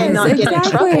 and not get in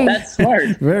trouble. That's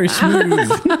smart. Very smooth.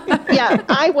 Yeah,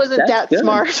 I wasn't that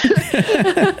smart.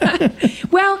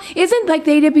 Well, isn't like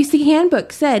the AWC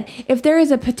handbook said, if there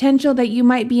is a potential that you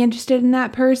might be interested in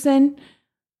that person,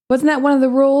 wasn't that one of the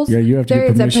rules? Yeah, you have to there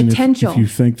get permission is a potential. if you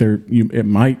think it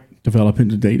might develop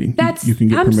into dating. You can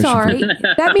get I'm permission. sorry.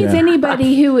 That means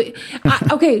anybody who,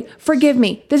 okay, forgive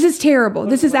me. This is terrible.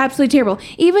 This is absolutely terrible.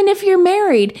 Even if you're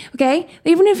married, okay?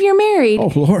 Even if you're married,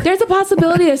 oh Lord, there's a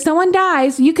possibility that someone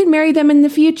dies, you can marry them in the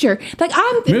future. Like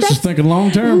Miss is thinking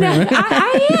long term. No,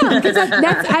 I am, because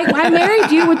I married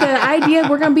you with the idea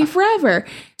we're going to be forever.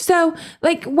 So,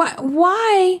 like,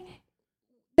 why?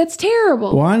 That's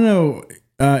terrible. Well, I know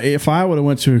if I would have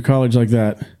went to a college like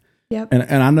that. Yep.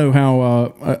 And I know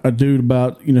how a dude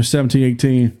about 17,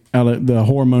 18, the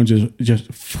hormones is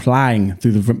just flying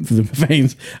through the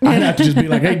veins. I'd have to just be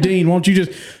like, hey, Dean, won't you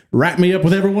just wrap me up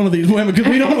with every one of these women because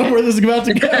we don't know where this is about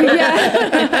to go. Yeah.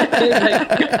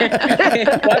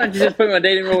 Why don't you just put my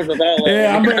dating rules with all of them?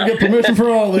 Yeah, I'm going to get permission for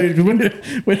all these. You're going to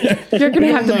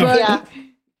have the book. Yeah.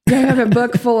 You have a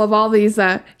book full of all these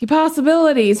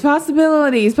possibilities. So,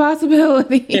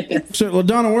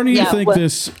 LaDonna, where do you think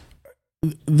because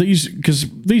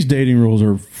these dating rules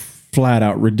are flat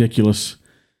out ridiculous.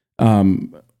 I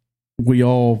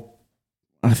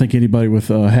think anybody with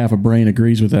half a brain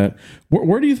agrees with that.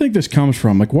 Where do you think this comes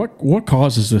from? Like, what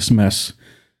causes this mess?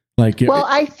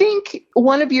 I think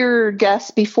one of your guests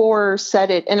before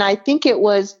said it, and I think it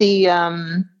was the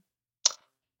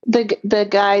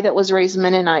guy that was raised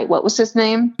Mennonite. What was his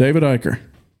name? David Eicher.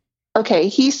 Okay,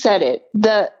 he said it.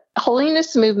 The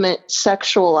holiness movement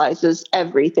sexualizes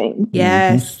everything.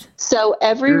 Yes. So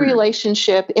every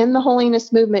relationship in the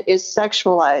holiness movement is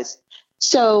sexualized.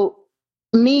 So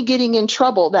me getting in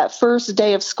trouble that first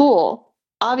day of school,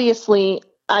 obviously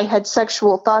I had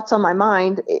sexual thoughts on my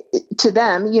mind to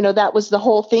them. That was the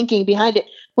whole thinking behind it,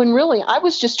 when really I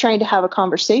was just trying to have a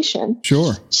conversation.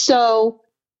 Sure. So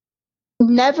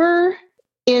never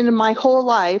in my whole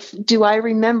life do I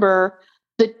remember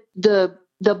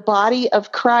the body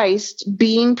of Christ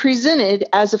being presented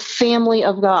as a family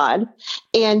of God.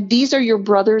 And these are your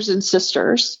brothers and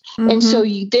sisters. Mm-hmm. And so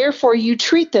therefore you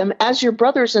treat them as your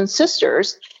brothers and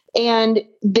sisters. And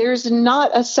there's not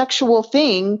a sexual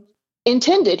thing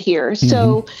intended here. Mm-hmm.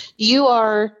 So you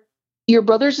are you're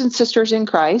brothers and sisters in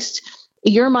Christ.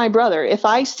 You're my brother. If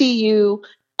I see you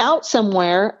out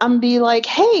somewhere, I'm be like,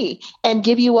 hey, and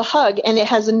give you a hug. And it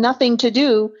has nothing to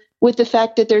do with the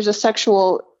fact that there's a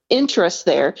sexual interest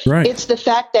there. Right. It's the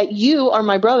fact that you are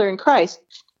my brother in Christ.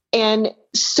 And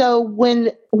so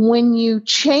when you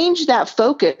change that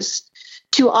focus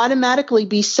to automatically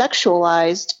be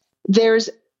sexualized, there's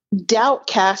doubt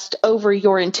cast over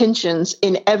your intentions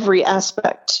in every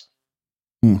aspect.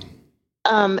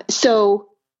 So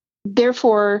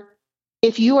therefore,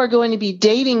 if you are going to be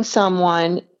dating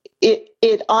someone,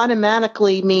 it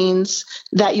automatically means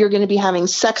that you're going to be having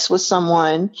sex with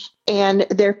someone, and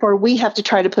therefore we have to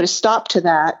try to put a stop to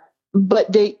that.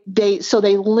 But they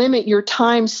limit your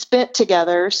time spent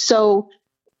together. So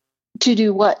to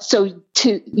do what? So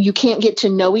you can't get to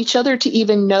know each other to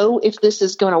even know if this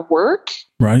is going to work.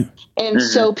 Right. And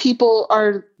so people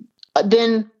are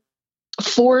then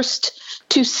forced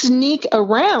to sneak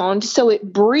around. So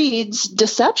it breeds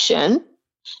deception.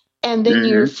 And then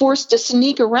you're forced to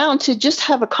sneak around to just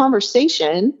have a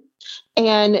conversation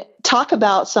and talk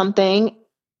about something.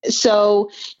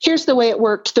 So here's the way it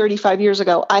worked 35 years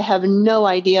ago. I have no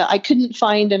idea. I couldn't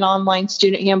find an online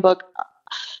student handbook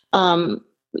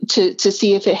to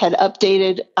see if it had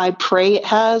updated. I pray it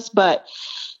has. But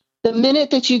the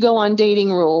minute that you go on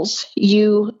dating rules,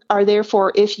 you are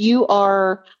therefore, if you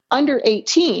are under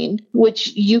 18, which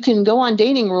you can go on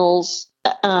dating rules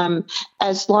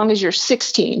as long as you're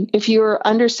 16. If you're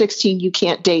under 16, you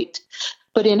can't date.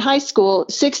 But in high school,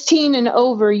 16 and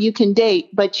over, you can date,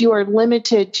 but you are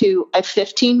limited to a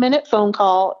 15-minute phone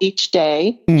call each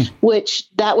day, which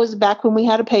that was back when we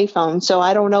had a payphone. So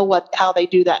I don't know how they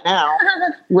do that now,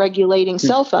 regulating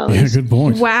cell phones. Yeah, good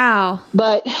point. Wow.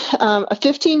 But a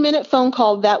 15-minute phone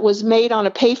call that was made on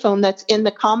a payphone that's in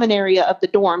the common area of the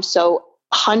dorm. So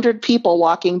 100 people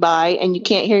walking by and you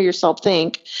can't hear yourself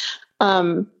think.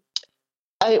 One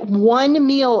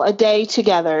meal a day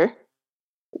together,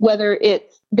 whether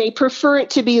they prefer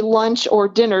it to be lunch or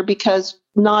dinner because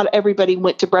not everybody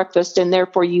went to breakfast and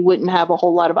therefore you wouldn't have a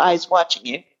whole lot of eyes watching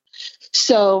you.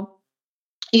 So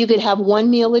you could have one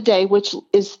meal a day, which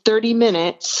is 30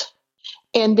 minutes.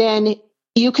 And then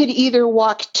you could either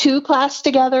walk to class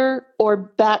together or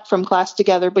back from class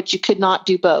together, but you could not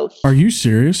do both. Are you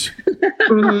serious?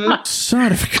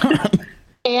 Son of a gun.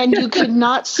 And you could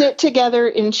not sit together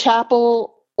in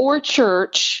chapel or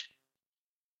church.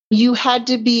 You had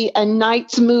to be a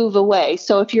knight's move away.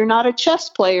 So if you're not a chess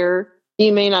player,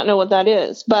 you may not know what that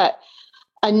is. But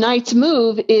a knight's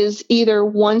move is either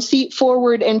one seat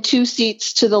forward and 2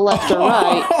 seats to the left or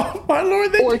right. Oh, my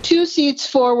Lord. Or 2 seats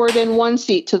forward and 1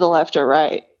 seat to the left or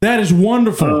right. That is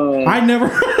wonderful. I never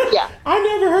Yeah. I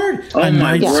never heard. Oh,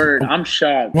 my word. I'm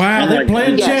shocked. Wow, they're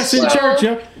playing Yes. chess in church.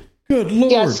 Yeah. Good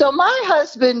Lord. Yeah, so my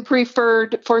husband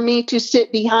preferred for me to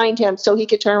sit behind him so he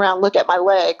could turn around and look at my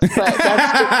legs. But that's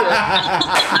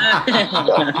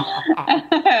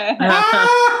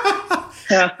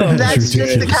that's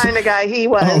just the kind of guy he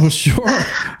was. Oh, sure.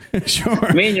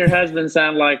 Sure. Me and your husband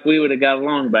sound like we would have got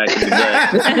along back in the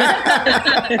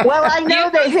day. Well, I know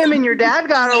that him and your dad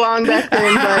got along back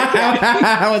then. But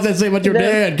How was that say about your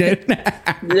dad, Kate?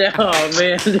 Yeah, oh,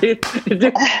 man.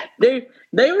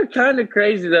 They were kind of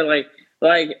crazy though. Like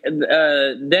Dad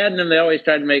and them, they always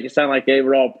tried to make it sound like they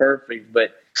were all perfect.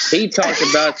 But he talked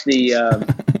about he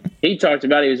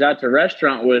was out to a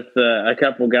restaurant with a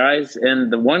couple guys,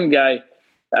 and the one guy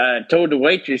told the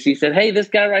waitress, he said, "Hey, this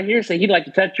guy right here said he'd like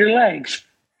to touch your legs."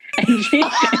 And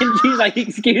she's like,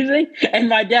 "Excuse me?" And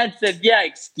my dad said, "Yeah,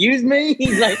 excuse me."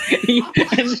 He's like,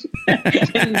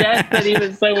 and Dad said he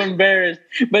was so embarrassed.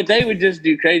 But they would just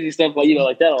do crazy stuff like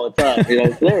that all the time.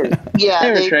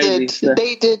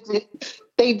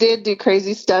 They did do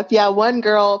crazy stuff. Yeah, one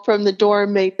girl from the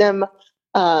dorm made them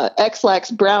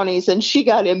X-Lax brownies, and she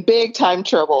got in big time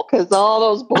trouble because all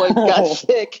those boys got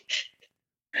sick.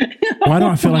 Why do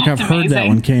I feel like I've heard that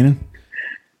one, Kanan?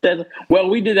 Well,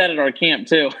 we did that at our camp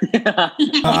too.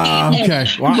 Okay.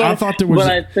 Well, I thought there was.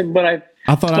 I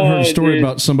thought I'd heard a story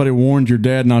about somebody warned your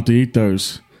dad not to eat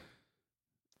those.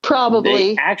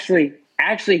 Probably.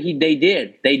 They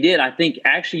did. I think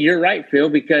actually you're right, Phil,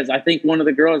 because I think one of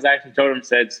the girls actually told him,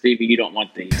 said, "Stevie, you don't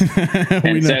want these."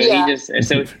 And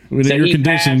so we know your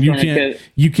condition.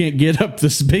 You can't get up the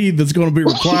speed that's going to be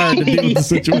required to deal with the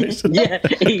situation. Yeah,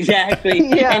 exactly.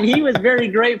 Yeah. And he was very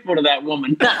grateful to that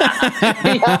woman.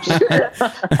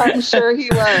 I'm sure he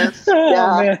was.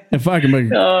 Yeah. If I can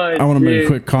make, I want to make a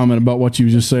quick comment about what you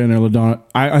were just saying there, LaDonna.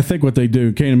 I think what they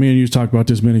do, Kane and me and you talked about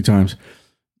this many times.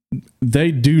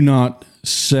 They do not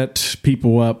set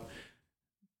people up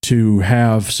to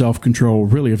have self-control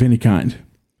really of any kind.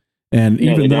 And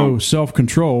even though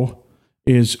self-control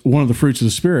is one of the fruits of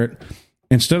the Spirit.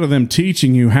 Instead of them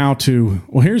teaching you how to,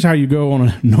 well, here's how you go on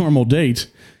a normal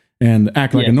date and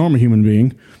act like a normal human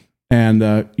being, and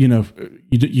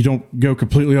you don't go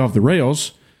completely off the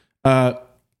rails. Why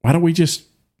don't we just?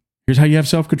 Here's how you have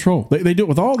self-control. They do it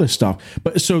with all this stuff.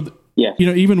 But so,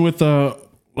 even with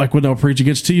like when they'll preach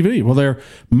against TV, well, there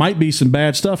might be some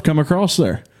bad stuff come across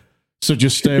there. So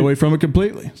just stay away from it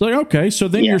completely. It's like, okay, so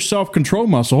then your self-control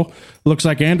muscle looks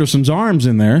like Anderson's arms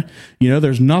in there.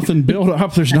 There's nothing built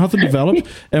up. There's nothing developed.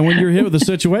 And when you're hit with a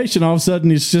situation, all of a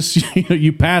sudden it's just,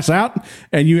 you pass out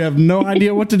and you have no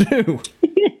idea what to do.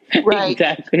 Right.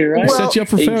 Exactly right. It sets you up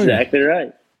for failure. Exactly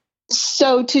right.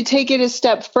 So to take it a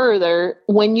step further,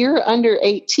 when you're under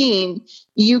 18,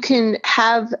 you can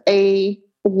have a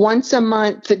once a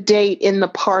month date in the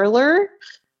parlor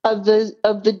of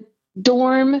the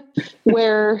dorm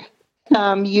where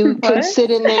you can sit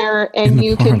in there and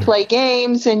you can play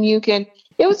games and you can.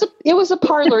 It was a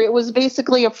parlor. It was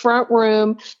basically a front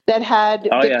room that had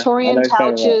Victorian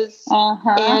couches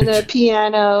and a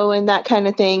piano and that kind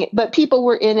of thing. But people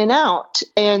were in and out,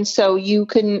 and so you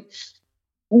couldn't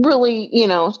really,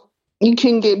 you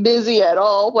can get busy at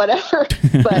all, whatever.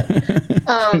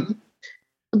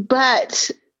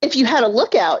 But if you had a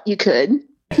lookout, you could.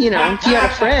 If you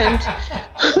had a friend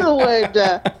who would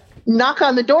knock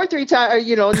on the door 3 times,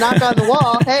 or, knock on the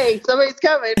wall, hey, somebody's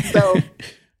coming. So,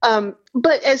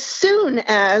 but as soon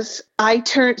as I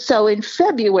turned, so in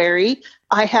February,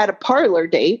 I had a parlor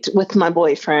date with my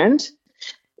boyfriend.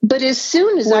 But as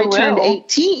soon as I turned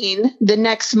 18, the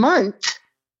next month,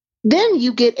 then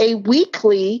you get a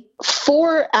weekly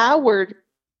 4-hour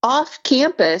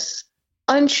off-campus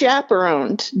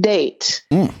unchaperoned date.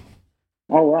 Mm.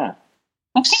 Oh, wow.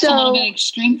 That's a little bit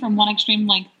extreme from one extreme,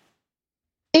 like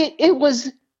it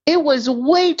was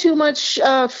way too much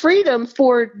freedom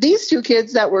for these two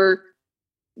kids that were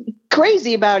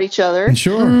crazy about each other.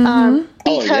 Sure.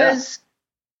 Because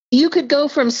you could go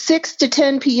from 6 to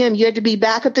 10 p.m. You had to be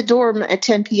back at the dorm at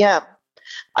 10 p.m.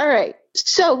 All right.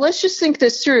 So let's just think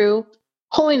this through.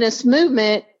 Holiness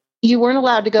movement, you weren't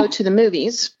allowed to go to the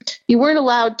movies. You weren't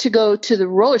allowed to go to the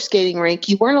roller skating rink.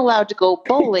 You weren't allowed to go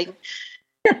bowling.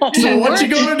 So what you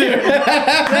gonna do?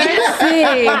 Let's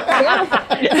see. I'll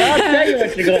tell you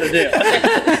what you're gonna do.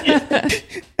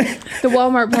 The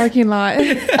Walmart parking lot.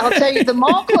 I'll tell you, the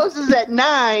mall closes at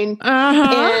 9,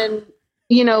 and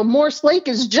Morse Lake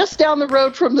is just down the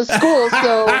road from the school.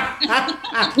 So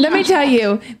let me tell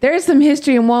you, there's some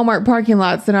history in Walmart parking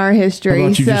lots in our history. How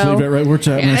about you just leave it right where it's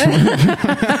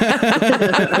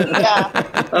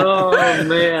yeah. Oh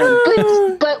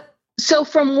man. But so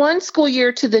from one school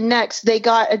year to the next, they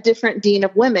got a different dean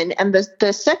of women. And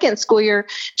the second school year,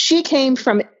 she came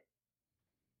from,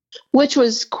 which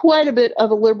was quite a bit of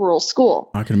a liberal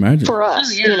school. I can imagine. For us,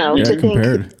 to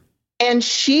think. And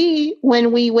she,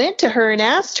 when we went to her and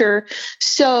asked her,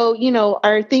 so,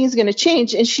 are things going to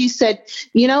change? And she said,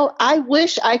 I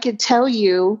wish I could tell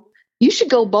you, you should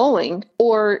go bowling,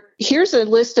 or here's a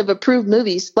list of approved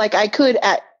movies like I could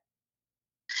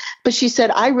but she said,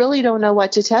 I really don't know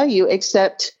what to tell you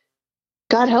except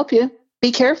God help you.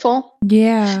 Be careful.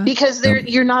 Yeah. Because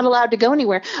you're not allowed to go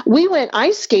anywhere. We went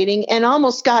ice skating and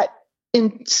almost got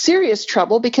in serious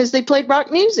trouble because they played rock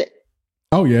music.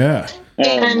 Oh, yeah.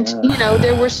 And,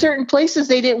 there were certain places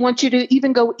they didn't want you to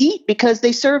even go eat because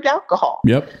they served alcohol.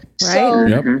 Yep. So,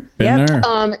 Yep. Been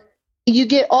there. You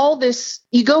get all this,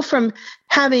 you go from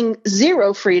having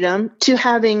zero freedom to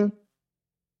having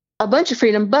a bunch of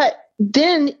freedom, but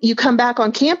then you come back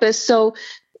on campus. So,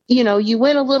 you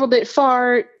went a little bit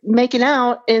far making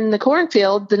out in the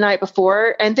cornfield the night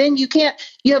before, and then you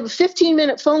have a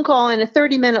 15-minute phone call and a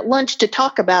 30-minute lunch to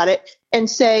talk about it and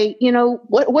say,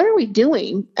 what are we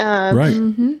doing? Right.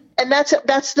 And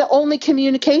that's the only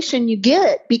communication you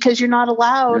get because you're not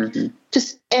allowed to.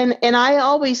 And I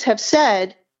always have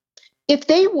said, if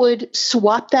they would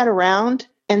swap that around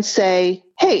and say,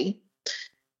 hey,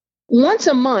 once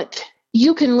a month,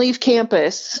 you can leave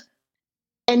campus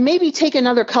and maybe take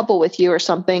another couple with you or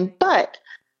something. But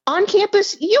on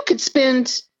campus, you could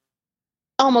spend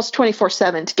almost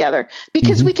 24/7 together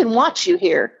because we can watch you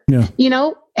here. Yeah.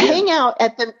 Hang out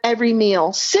at every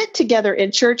meal, sit together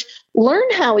in church, learn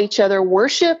how each other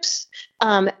worships,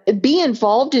 be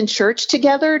involved in church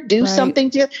together, do something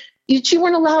together. You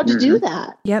weren't allowed to do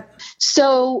that. Yep.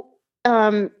 So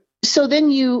so then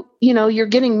you're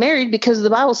getting married because the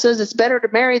Bible says it's better to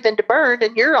marry than to burn,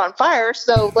 and you're on fire.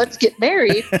 So let's get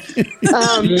married.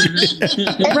 Right.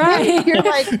 You're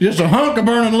like, just a hunk of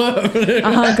burning love.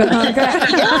 A hunk.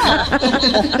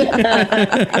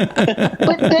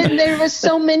 But then there was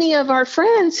so many of our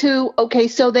friends who,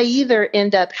 so they either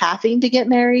end up having to get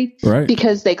married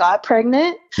because they got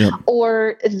pregnant,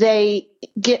 or they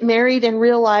get married and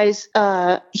realize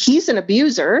he's an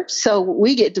abuser, so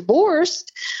we get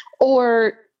divorced,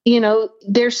 or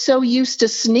they're so used to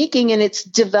sneaking and it's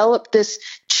developed this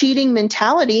cheating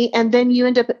mentality, and then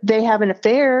they have an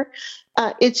affair.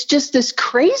 It's just this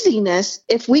craziness.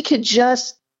 If we could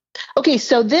just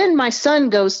so then my son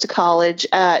goes to college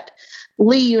at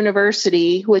Lee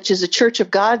University, which is a Church of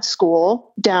God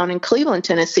school down in Cleveland,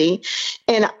 Tennessee.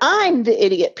 And I'm the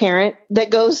idiot parent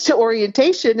that goes to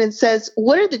orientation and says,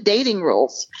 what are the dating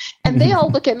rules? And they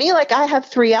all look at me like I have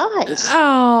 3 eyes.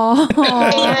 Oh.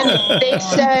 And they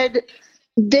said,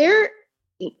 there's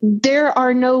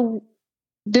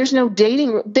no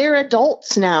dating. They're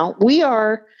adults now. We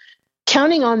are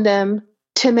counting on them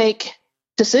to make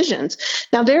decisions.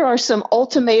 Now, there are some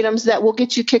ultimatums that will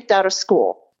get you kicked out of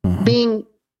school. Being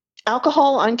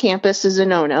alcohol on campus is a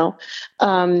no-no.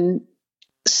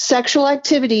 Sexual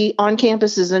activity on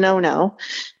campus is a no-no.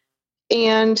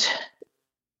 And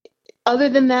other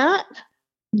than that,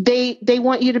 they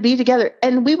want you to be together.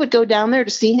 And we would go down there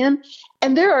to see him.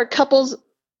 And there are couples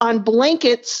on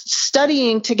blankets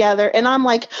studying together. And I'm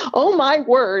like, oh my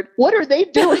word, what are they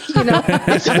doing?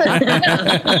 There's a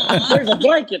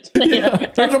blanket.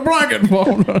 There's a blanket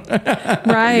phone.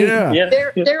 Right. Yeah.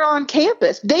 They're on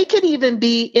campus. They could even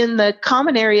be in the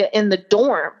common area in the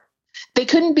dorm. They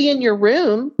couldn't be in your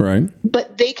room, right?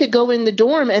 But they could go in the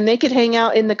dorm and they could hang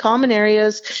out in the common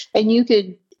areas, and you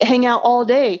could hang out all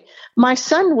day. My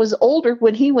son was older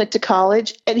when he went to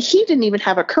college, and he didn't even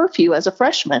have a curfew as a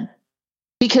freshman,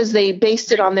 because they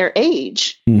based it on their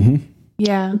age. Mm-hmm.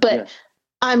 Yeah. But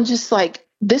I'm just like,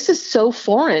 this is so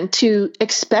foreign to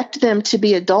expect them to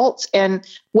be adults. And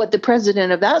what the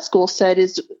president of that school said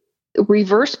is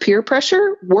reverse peer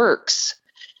pressure works.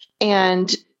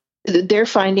 And they're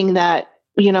finding that,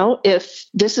 if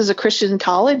this is a Christian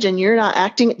college and you're not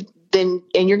acting, and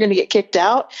you're going to get kicked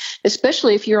out,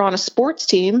 especially if you're on a sports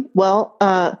team. Well,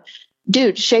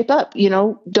 dude, shape up,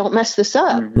 don't mess this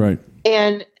up. Right.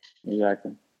 And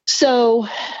exactly. So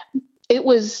it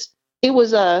was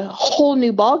a whole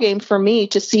new ballgame for me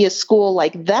to see a school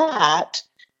like that,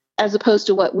 as opposed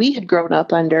to what we had grown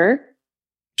up under.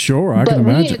 Sure, I can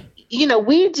imagine.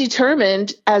 We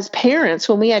determined as parents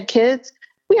when we had kids,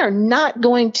 we are not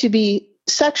going to be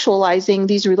sexualizing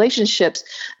these relationships.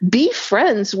 Be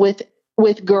friends with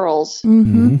girls.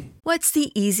 Mm-hmm. What's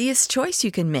the easiest choice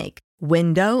you can make?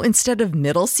 Window instead of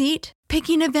middle seat?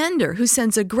 Picking a vendor who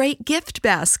sends a great gift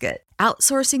basket?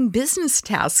 Outsourcing business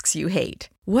tasks you hate?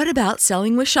 What about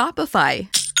selling with Shopify?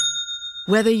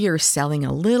 Whether you're selling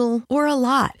a little or a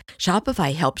lot,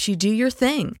 Shopify helps you do your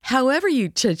thing, however you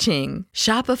cha-ching.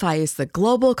 Shopify is the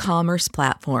global commerce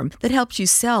platform that helps you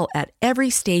sell at every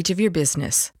stage of your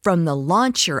business. From the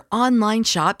launch your online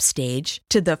shop stage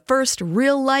to the first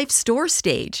real-life store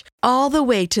stage, all the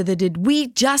way to the did we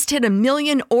just hit 1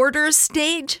 million orders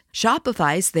stage.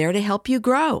 Shopify's there to help you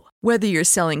grow. Whether you're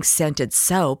selling scented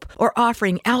soap or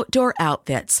offering outdoor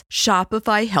outfits,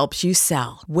 Shopify helps you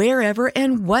sell. Wherever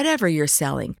and whatever you're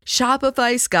selling,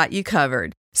 Shopify's got you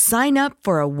covered. Sign up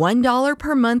for a $1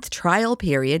 per month trial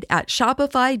period at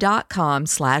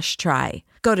shopify.com/try.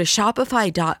 Go to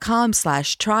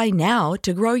shopify.com/try now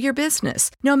to grow your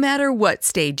business, no matter what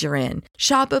stage you're in.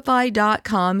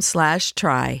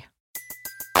 Shopify.com/try.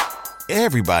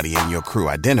 Everybody in your crew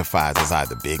identifies as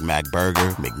either Big Mac Burger,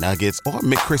 McNuggets, or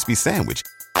McCrispy Sandwich.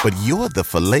 But you're the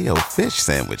Filet-O-Fish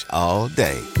Sandwich all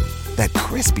day. That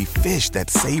crispy fish, that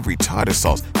savory tartar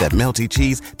sauce, that melty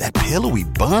cheese, that pillowy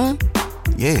bun.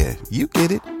 Yeah, you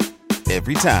get it.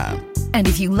 Every time. And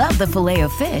if you love the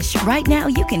Filet-O-Fish, right now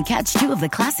you can catch 2 of the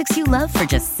classics you love for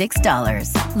just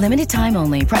 $6. Limited time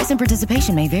only. Price and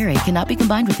participation may vary. Cannot be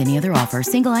combined with any other offer.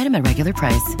 Single item at regular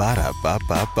price.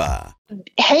 Ba-da-ba-ba-ba.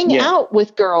 Hang out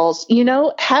with girls,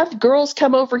 have girls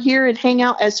come over here and hang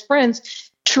out as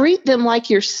friends. Treat them like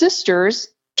your sisters.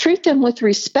 Treat them with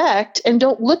respect, and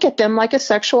don't look at them like a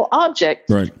sexual object.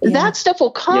 Right. That stuff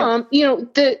will come,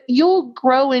 you'll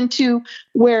grow into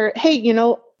where, hey,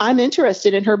 I'm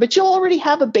interested in her, but you'll already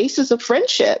have a basis of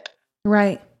friendship.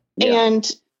 Right. Yeah.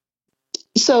 And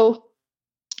so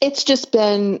it's just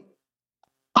been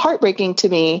heartbreaking to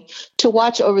me to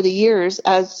watch over the years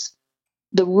as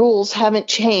the rules haven't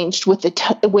changed with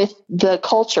with the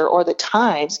culture or the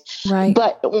times. Right.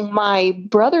 But my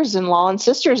brothers-in-law and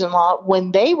sisters-in-law,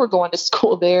 when they were going to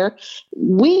school there,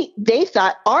 they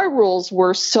thought our rules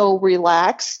were so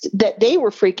relaxed that they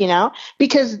were freaking out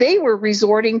because they were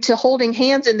resorting to holding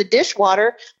hands in the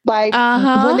dishwater by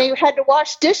when they had to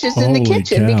wash dishes in the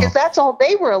kitchen because that's all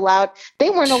they were allowed. They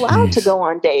weren't allowed to go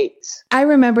on dates. I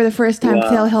remember the first time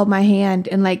Phil held my hand,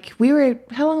 and like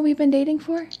how long have we been dating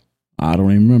for? I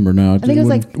don't even remember now. I think it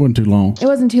wasn't too long. It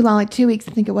wasn't too long, like 2 weeks,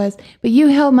 I think it was. But you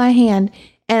held my hand,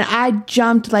 and I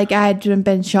jumped like I had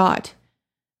been shot.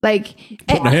 Like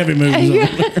putting heavy moves on.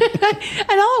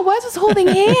 And all it was holding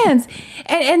hands.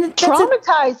 And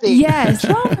traumatizing. Yes.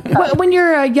 When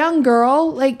you're a young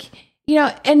girl, like, you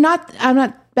know, and I'm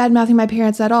not bad-mouthing my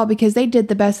parents at all because they did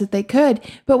the best that they could.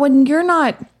 But when you're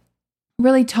not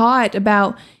really taught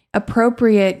about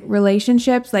appropriate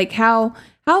relationships, like how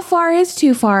far is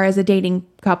too far as a dating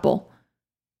couple?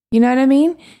 You know what I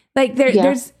mean? Like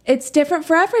there's it's different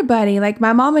for everybody. Like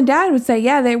my mom and dad would say,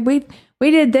 yeah, we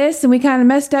did this and we kind of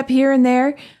messed up here and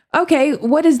there. Okay,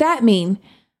 what does that mean?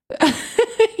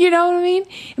 You know what I mean?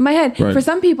 In my head, for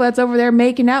some people, it's over there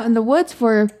making out in the woods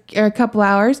for a couple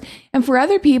hours. And for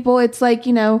other people, it's like,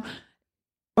 you know,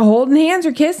 holding hands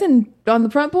or kissing on the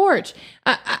front porch.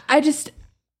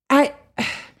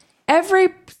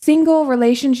 Every single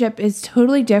relationship is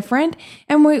totally different,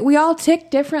 and we all tick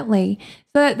differently.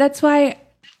 So that's why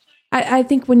I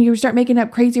think when you start making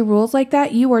up crazy rules like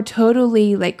that, you are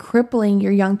totally like crippling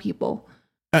your young people.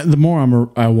 The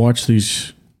more I watch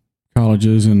these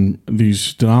colleges and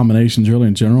these denominations really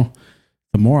in general,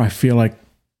 the more I feel like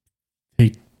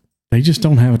they just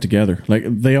don't have it together. Like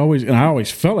I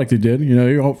always felt like they did. You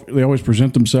know, they always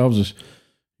present themselves as,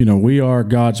 you know, we are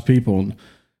God's people.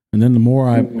 And then the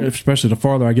more especially the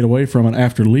farther I get away from it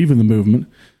after leaving the movement,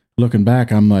 looking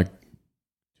back, I'm like,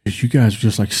 you guys are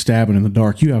just like stabbing in the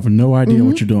dark. You have no idea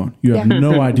what you're doing. You have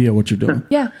no idea what you're doing.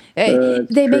 Yeah.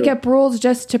 They make up rules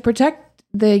just to protect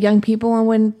the young people and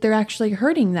when they're actually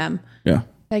hurting them. Yeah.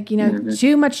 Like, you know,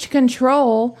 too much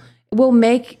control will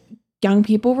make young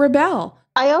people rebel.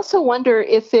 I also wonder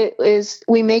if it is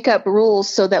we make up rules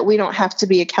so that we don't have to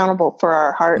be accountable for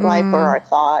our heart life or our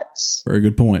thoughts. Very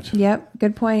good point. Yep,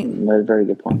 good point. Very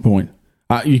good point. Good point.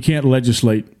 You can't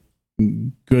legislate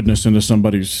goodness into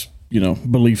somebody's, you know,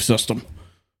 belief system.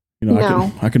 You know,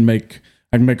 No. I can make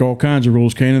all kinds of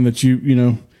rules, Kanan, that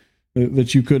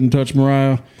that you couldn't touch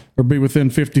Mariah or be within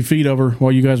 50 feet of her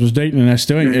while you guys was dating, and that's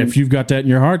still if you've got that in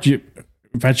your heart, if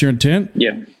that's your intent,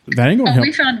 that ain't gonna help.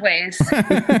 We found ways. I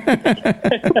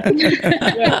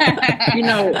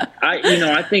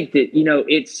think that, you know,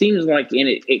 it seems like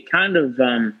it kind of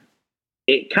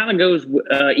goes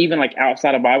even like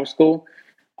outside of Bible school,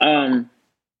 in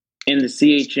the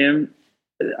CHM.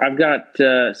 I've got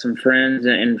some friends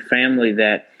and family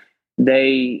that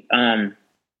they're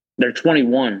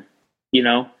 21, you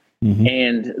know. Mm-hmm.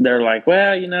 And they're like,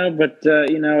 well, you know, but,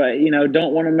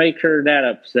 don't want to make her dad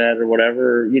upset or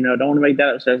whatever, you know, don't want to make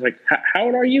dad upset. I was like, how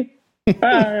old are you?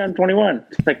 I'm 21.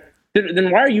 It's like, then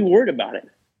why are you worried about it?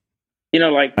 You know,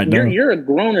 like you're a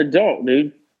grown adult,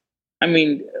 dude. I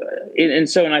mean,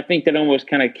 and I think that almost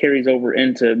kind of carries over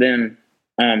into then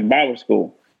Bible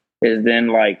school is then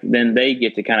they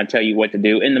get to kind of tell you what to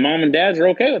do. And the mom and dads are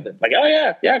okay with it. Like, oh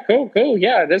yeah, cool.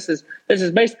 Yeah. This is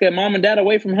basically a mom and dad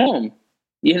away from home.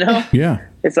 You know? Yeah.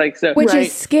 It's like so, which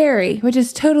is scary, which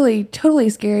is totally, totally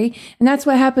scary. And that's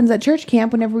what happens at church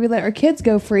camp whenever we let our kids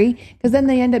go free, because then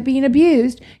they end up being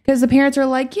abused because the parents are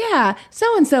like, yeah,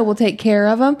 so-and-so will take care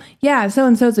of them. Yeah,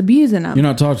 so-and-so's abusing them. You're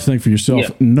not taught to think for yourself.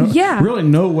 Yeah. Really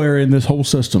nowhere in this whole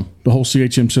system, the whole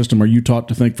CHM system, are you taught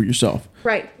to think for yourself.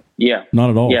 Right. Yeah. Not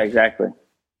at all. Yeah, exactly.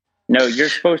 No, you're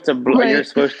supposed to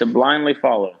blindly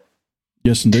follow.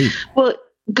 Yes, indeed. Well,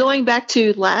 going back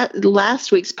to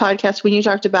last week's podcast, when you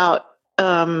talked about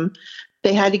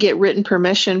they had to get written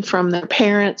permission from their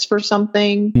parents for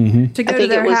something. Mm-hmm. To go I think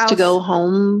to their it was house. to go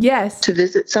home. Yes. To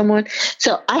visit someone.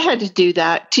 So I had to do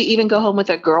that to even go home with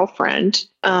a girlfriend.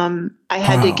 I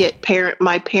had to get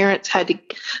my parents had to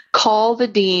call the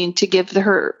dean to give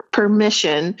her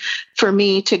permission for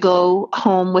me to go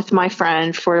home with my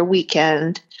friend for a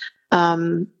weekend.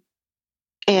 And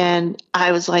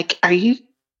I was like, are you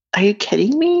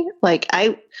kidding me? Like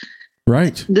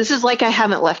right. This is like I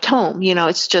haven't left home. You know,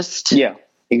 it's just. Yeah,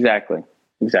 exactly.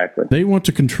 They want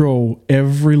to control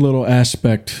every little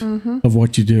aspect of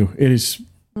what you do. It is,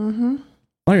 like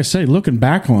I say, looking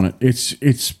back on it,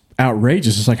 it's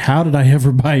outrageous. It's like, how did I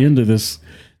ever buy into this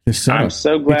setup? I'm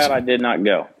so glad I did not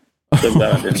go. So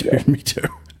glad I didn't go. Me too.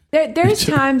 There's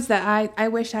times that I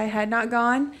wish I had not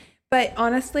gone, but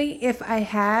honestly, if I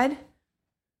had,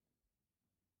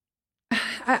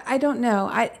 I don't know.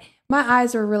 My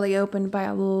eyes are really opened by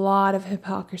a lot of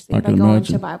hypocrisy by can going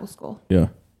imagine. to Bible school. Yeah.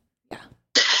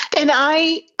 And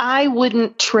I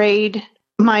wouldn't trade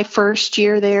my first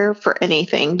year there for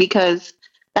anything, because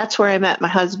that's where I met my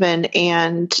husband.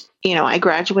 And, I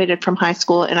graduated from high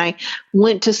school and I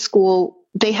went to school.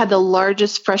 They had the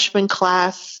largest freshman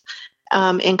class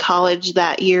in college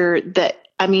that year.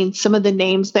 Some of the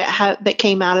names that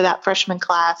came out of that freshman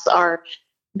class are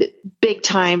big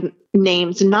time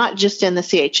names, not just in the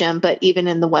CHM, but even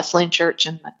in the Wesleyan Church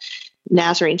and the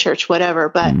Nazarene Church, whatever.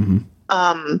 But,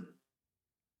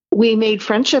 we made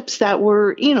friendships that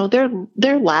were,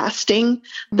 they're lasting.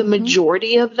 The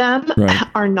majority of them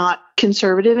are not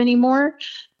conservative anymore,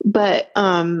 but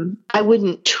I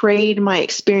wouldn't trade my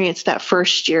experience that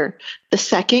first year. The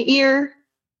second year,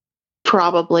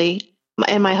 probably,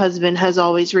 and my husband has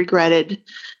always regretted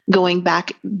going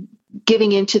back,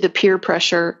 giving into the peer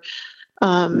pressure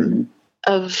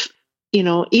of,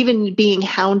 even being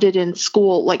hounded in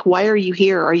school. Like, why are you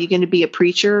here? Are you going to be a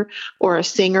preacher or a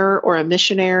singer or a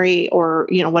missionary or,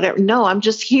 whatever? No, I'm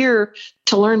just here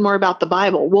to learn more about the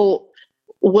Bible. Well,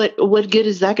 what good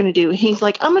is that going to do? He's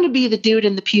like, I'm going to be the dude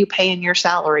in the pew paying your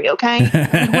salary. Okay.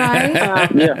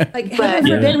 Right. Like, heaven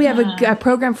forbid we have a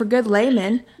program for good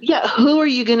laymen. Yeah. Who are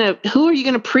you going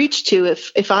to preach to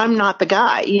if I'm not the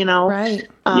guy, Right.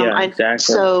 Exactly.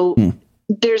 So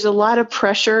there's a lot of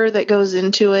pressure that goes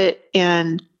into it.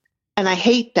 And I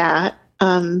hate that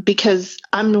because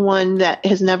I'm the one that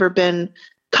has never been,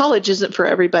 college isn't for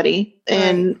everybody.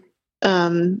 Right.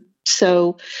 And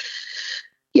so,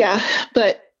 yeah,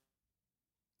 but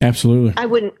absolutely, I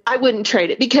wouldn't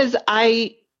trade it, because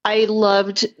I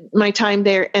loved my time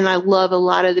there, and I love a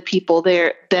lot of the people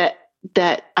there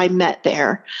that I met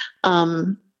there.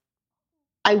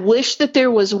 I wish that there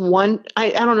was one,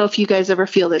 I don't know if you guys ever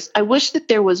feel this. I wish that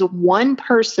there was one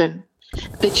person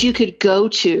that you could go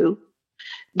to,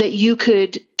 that you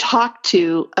could talk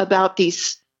to about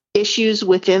these issues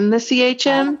within the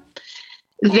CHM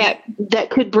that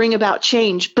could bring about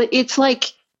change. But it's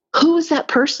like, who is that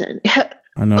person?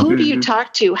 I know. Who do you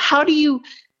talk to? How do you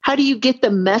get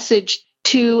the message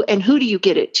to, and who do you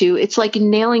get it to? It's like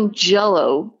nailing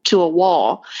Jell-O to a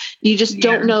wall. You just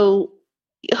don't know.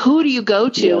 Who do you go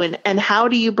to and how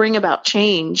do you bring about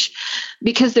change?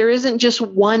 Because there isn't just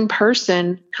one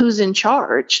person who's in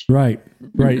charge. Right.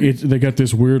 They got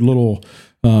this weird little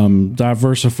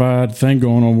diversified thing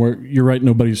going on where you're right.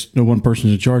 No one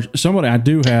person's in charge. Somebody I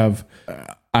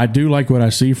do like what I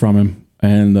see from him.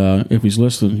 And if he's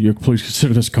listening, you please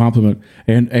consider this a compliment.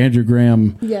 And Andrew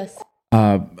Graham. Yes.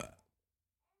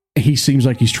 He seems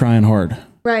like he's trying hard.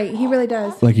 Right, he really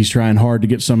does. Like he's trying hard to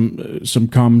get some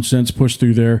common sense pushed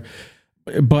through there,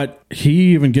 but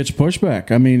he even gets pushback.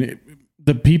 I mean,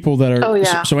 the people that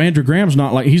are so Andrew Graham's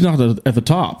not like, he's not at the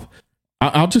top.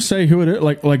 I'll just say who it is,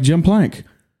 like Jim Plank.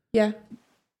 Yeah,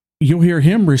 you'll hear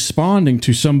him responding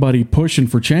to somebody pushing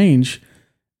for change,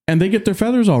 and they get their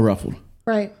feathers all ruffled.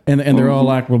 Right. And they're all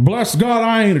like, well, bless God,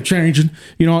 I ain't a-changing,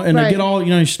 and they get all,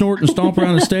 snort and stomp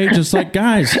around the stage. It's like,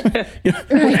 guys.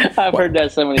 I've heard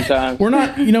that so many times. We're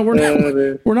not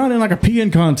in like a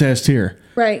peeing contest here.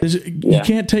 Right. You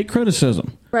can't take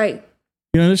criticism. Right.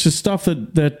 This is stuff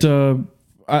that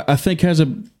I think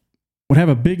would have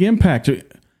a big impact,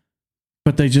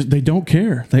 but they don't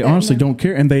care. They honestly don't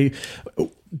care. And they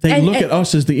look at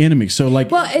us as the enemy. So like,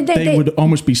 they would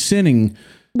almost be sinning.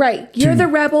 Right. You're the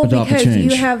rebel because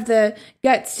you have the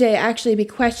guts to actually be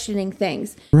questioning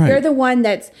things. Right. You're the one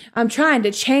I'm trying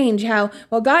to change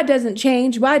God doesn't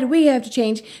change. Why do we have to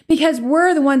change? Because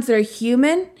we're the ones that are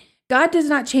human. God does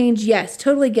not change. Yes,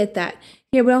 totally get that.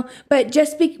 But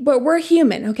but we're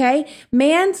human, okay?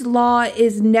 Man's law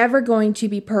is never going to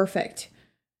be perfect.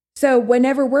 So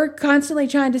whenever we're constantly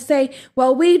trying to say,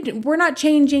 well, we're not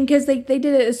changing because they did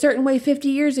it a certain way 50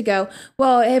 years ago.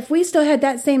 Well, if we still had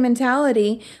that same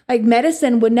mentality, like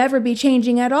medicine would never be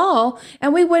changing at all.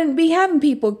 And we wouldn't be having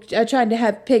people trying to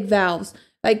have pig valves,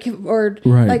 like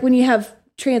when you have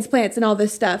transplants and all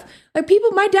this stuff. Like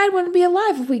my dad wouldn't be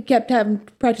alive if we kept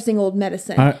practicing old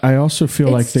medicine. I also feel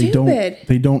like they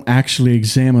don't actually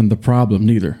examine the problem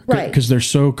neither. Right. Because they're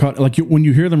so caught, like when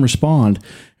you hear them respond,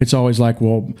 it's always like,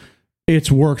 well,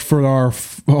 it's worked for our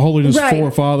holiness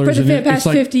forefathers for the past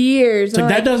 50 years. It's like,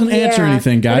 that doesn't answer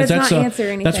anything, guys. That's not answer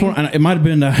anything. That's one. It might have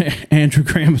been Andrew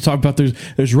Graham talked about.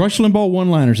 There's Rush Limbaugh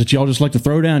one-liners that y'all just like to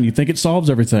throw down. You think it solves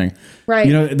everything, right?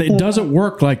 It doesn't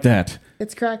work like that.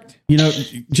 That's correct.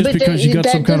 Just because you got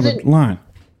some kind of a line.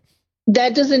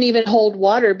 That doesn't even hold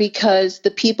water, because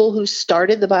the people who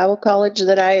started the Bible college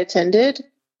that I attended,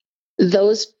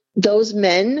 those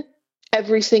men,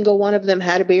 every single one of them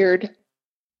had a beard.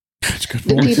 That's a good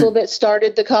the point. people that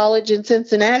started the college in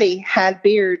Cincinnati had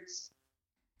beards.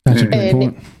 That's a good And,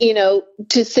 point. you know,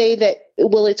 to say that,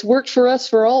 well, it's worked for us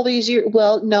for all these years.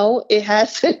 Well, no, it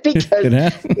hasn't because It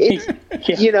has.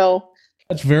 it's, you know.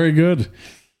 That's very good.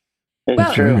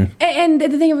 Well, true. And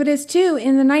the thing of it is, too,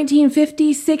 in the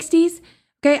 1950s, 60s,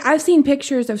 okay, I've seen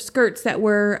pictures of skirts that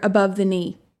were above the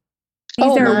knee.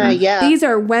 These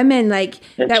are women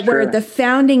that were the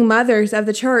founding mothers of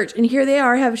the church. And here they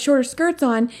are, have shorter skirts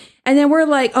on. And then we're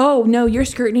like, oh, no, your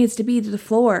skirt needs to be to the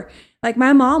floor. Like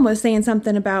my mom was saying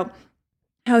something about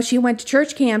how she went to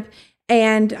church camp,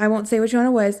 and I won't say which one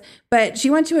it was, but she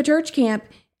went to a church camp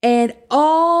and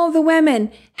all the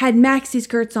women had maxi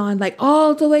skirts on, like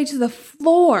all the way to the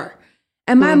floor.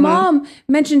 And my mom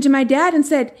mentioned to my dad and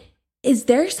said, is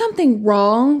there something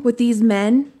wrong with these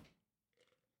men?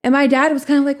 And my dad was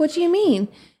kind of like, what do you mean?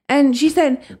 And she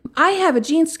said, I have a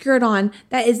jean skirt on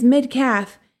that is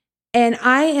mid-calf, and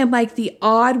I am like the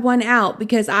odd one out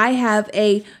because I have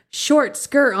a short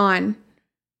skirt on.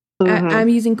 I'm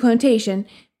using quotation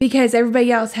because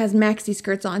everybody else has maxi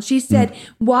skirts on. She said,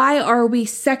 why are we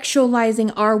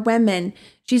sexualizing our women?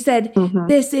 She said,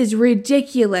 this is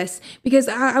ridiculous. Because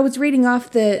I was reading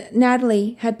off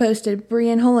Natalie had posted,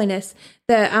 Brienne Holiness,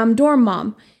 the dorm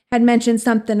mom, had mentioned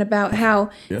something about how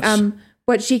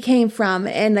what she came from,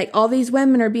 and like all these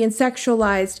women are being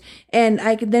sexualized, and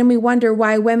then we wonder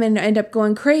why women end up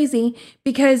going crazy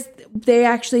because they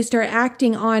actually start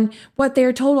acting on what they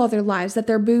are told all their lives, that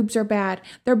their boobs are bad,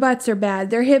 their butts are bad,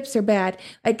 their hips are bad,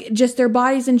 like just their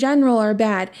bodies in general are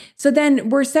bad. So then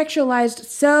we're sexualized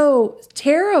so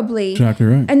terribly. Exactly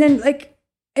right. And then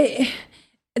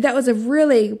that was a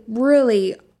really,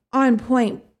 really on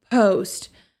point post.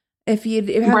 If you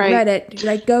haven't read it,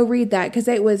 like go read that because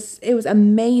it was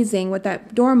amazing what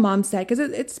that dorm mom said because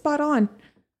it's spot on.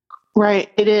 Right,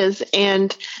 it is,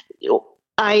 and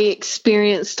I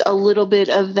experienced a little bit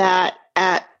of that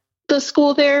at the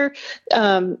school there.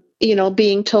 You know,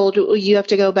 being told you have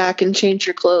to go back and change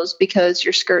your clothes because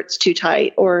your skirt's too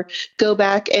tight, or go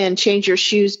back and change your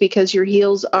shoes because your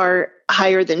heels are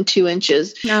higher than 2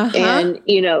 inches. And,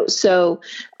 you know, so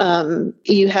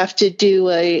you have to do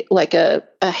a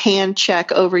hand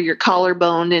check over your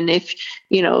collarbone. And if,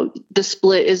 you know, the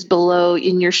split is below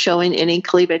and you're showing any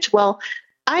cleavage, well,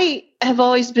 I have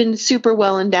always been super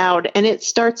well endowed, and it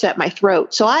starts at my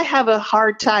throat. So I have a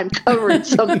hard time covering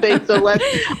some things unless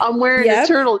I'm wearing a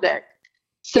turtleneck.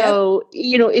 So,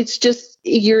 you know, it's just,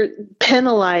 you're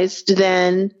penalized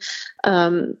then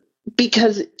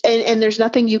because, and there's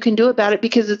nothing you can do about it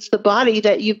because it's the body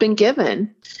that you've been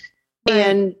given. Right.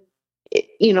 And,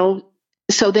 you know,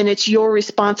 so then it's your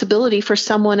responsibility for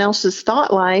someone else's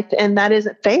thought life, and that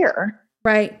isn't fair.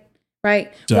 Right.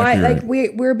 Right. Exactly Why? right. Like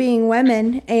we're being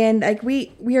women, and like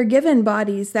we are given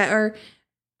bodies that are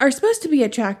supposed to be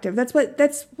attractive.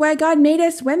 That's why God made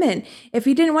us women. If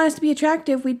he didn't want us to be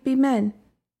attractive, we'd be men.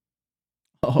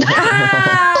 Oh.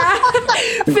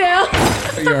 Phil.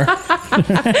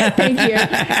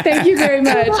 Thank you very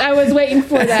much. I was waiting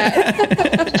for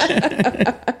that.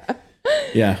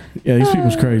 Yeah, these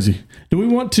people's crazy. Do we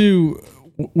want to?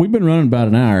 We've been running about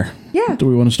an hour. Yeah. Do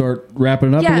we want to start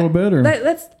wrapping up a little bit, or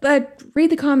let's read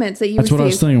the comments that you That's received. what I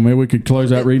was thinking. Maybe we could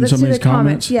close out reading some of these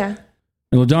comments. Yeah.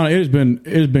 And LaDonna, it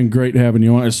has been great having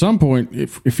you on. At some point,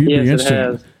 if you'd be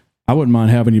interested, I wouldn't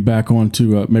mind having you back on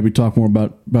to maybe talk more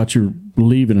about your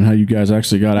leaving and how you guys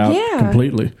actually got out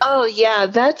completely. Oh yeah,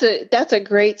 that's a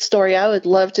great story. I would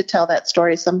love to tell that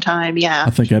story sometime. Yeah,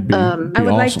 I think that'd be, awesome.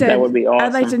 That would be awesome.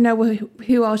 I'd like to know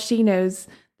who all she knows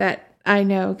that I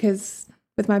know, because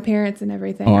with my parents and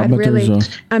everything,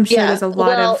 I'm sure there's a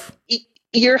lot of.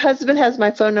 Your husband has my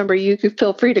phone number. You could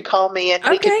feel free to call me, and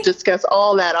we can discuss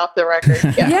all that off the record.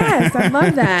 Yeah. Yes, I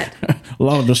love that. A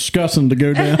lot of discussing to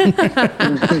go down.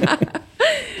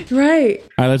 Right.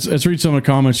 All right, let's read some of the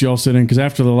comments y'all sent in, because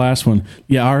after the last one,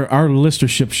 our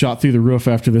listenership shot through the roof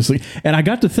after this. And I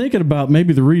got to thinking about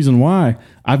maybe the reason why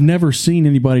I've never seen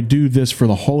anybody do this for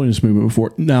the holiness movement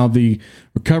before. Now, the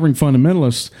recovering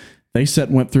fundamentalists, they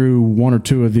went through one or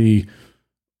two of the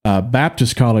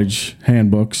Baptist college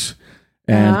handbooks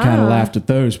and kind of laughed at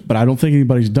those. But I don't think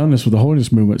anybody's done this with the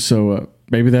holiness movement. So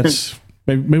maybe that's...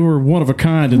 Maybe we're one of a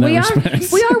kind in that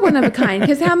respect. We are one of a kind,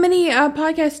 because how many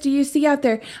podcasts do you see out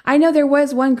there? I know there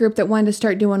was one group that wanted to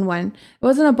start doing one. It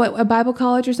wasn't a Bible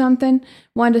college or something,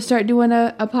 wanted to start doing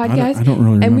a podcast. I don't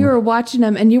really remember. And we were watching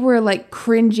them, and you were like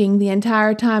cringing the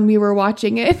entire time we were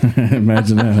watching it.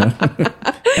 Imagine that,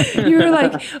 huh? You were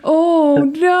like, oh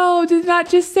no, did not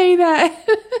just say that.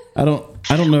 I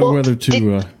don't know whether to...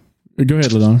 go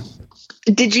ahead, LaDonna.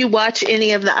 Did you watch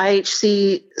any of the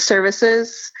IHC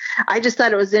services? I just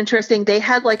thought it was interesting. They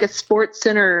had like a Sports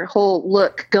Center whole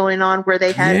look going on where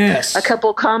they had a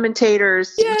couple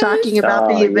commentators talking about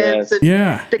the events and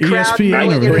the crowd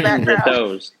moving in the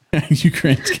background. You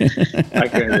cringe. I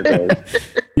couldn't get those.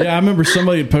 Yeah, I remember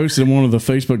somebody had posted in one of the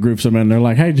Facebook groups, and they're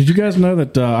like, "Hey, did you guys know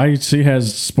that IHC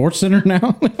has Sports Center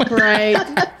now?" Right.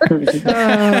 Oh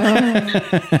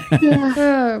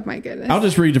my goodness. I'll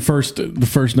just read the first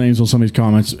names on some of these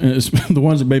comments. It's the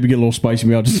ones that maybe get a little spicy.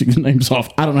 Maybe I'll just take the names off.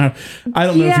 I don't know. I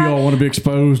don't know if you all want to be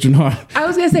exposed or not. I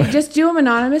was gonna say just do them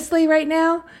anonymously right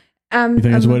now. You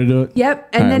think that's the way to do it?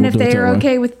 Yep. And then if they are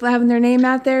okay with having their name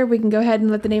out there, we can go ahead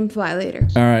and let the name fly later.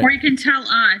 All right. Or you can tell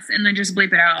us and then just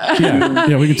bleep it out.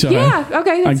 Yeah, we can tell. Yeah,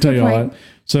 okay. I can tell you all that.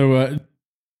 So,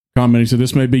 commenting, so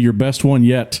this may be your best one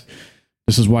yet.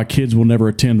 This is why kids will never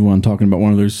attend one, talking about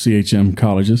one of those CHM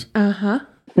colleges.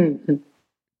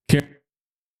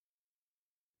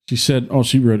 She said,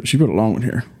 she wrote a long one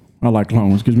here. I like long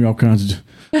ones. Gives me all kinds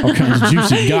of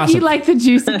juicy gossip. You like the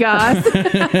juicy gossip.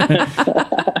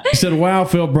 He said, "Wow,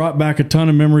 Phil brought back a ton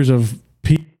of memories of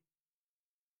Pete."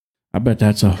 I bet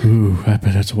that's a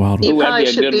wild one. You probably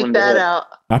should beat that out.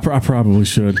 I probably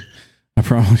should. I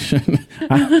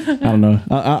don't know.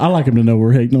 I like him to know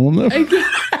we're hating on them, though.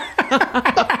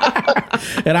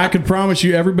 And I can promise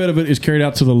you every bit of it is carried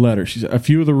out to the letter. She said, a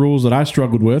few of the rules that I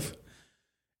struggled with.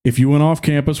 If you went off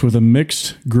campus with a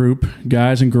mixed group,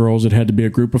 guys and girls, it had to be a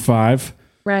group of 5.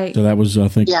 Right. So that was, I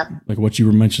think, like what you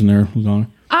were mentioning there, Ladonna.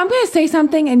 I'm going to say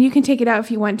something, and you can take it out if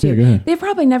you want to. Yeah, go ahead. They've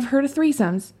probably never heard of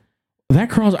threesomes.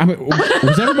 That cross. I mean,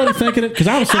 was everybody thinking it? Because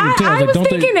I was thinking too. I was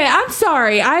thinking it. I'm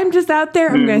sorry. I'm just out there.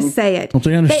 I'm going to say it. Don't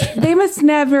they understand? They must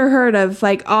never heard of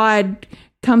like odd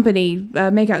company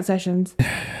makeout sessions.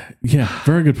 Yeah,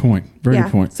 very good point. Very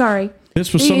good point. Sorry.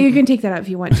 This was you can take that out if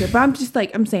you want to, but I'm just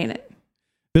like I'm saying it.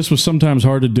 This was sometimes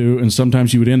hard to do, and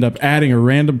sometimes you would end up adding a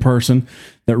random person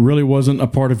that really wasn't a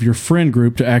part of your friend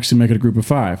group to actually make it a group of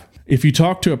 5. If you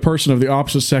talk to a person of the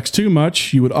opposite sex too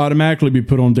much, you would automatically be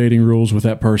put on dating rules with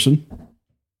that person.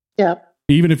 Yeah.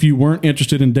 Even if you weren't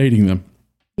interested in dating them.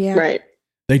 Yeah. Right.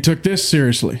 They took this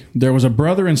seriously. There was a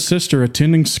brother and sister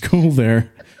attending school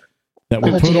there that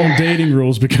were put on dating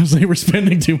rules because they were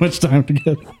spending too much time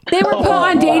together. They were put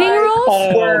on dating rules?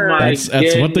 Oh my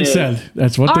That's what they said.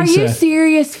 That's what they said. Are you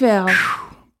serious, Phil?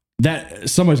 That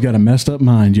somebody's got a messed up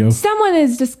mind, yo. Someone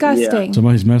is disgusting. Yeah.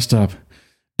 Somebody's messed up.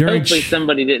 Hopefully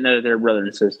somebody didn't know that they're brother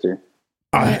and sister.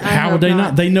 How would they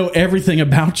not? They know everything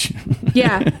about you.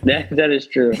 Yeah. That is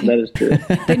true. That is true.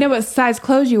 They know what size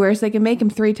clothes you wear, so they can make them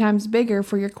 3 times bigger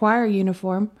for your choir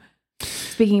uniform.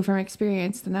 Speaking from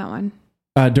experience in that one.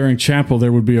 During chapel,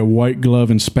 there would be a white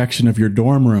glove inspection of your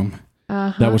dorm room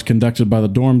that was conducted by the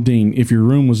dorm dean. If your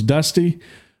room was dusty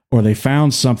or they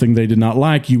found something they did not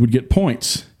like, you would get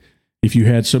points. If you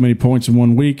had so many points in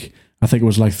 1 week, I think it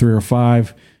was like 3 or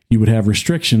 5, you would have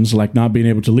restrictions like not being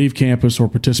able to leave campus or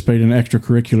participate in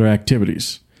extracurricular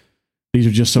activities. These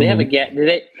are just some. Do they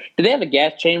have a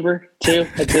gas chamber too?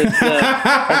 At this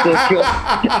school?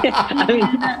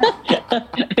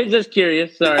 I'm just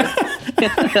curious. Sorry.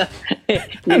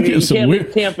 You can't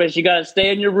leave campus. You got to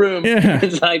stay in your room. Yeah.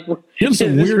 It's like getting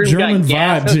some weird German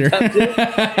vibes here.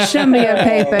 Show me your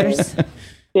papers.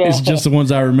 Yeah. It's just the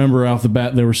ones I remember off the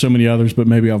bat. There were so many others, but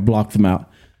maybe I've blocked them out.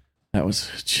 That was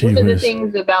one of the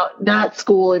things about that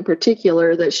school in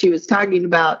particular that she was talking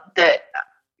about, that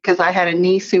because I had a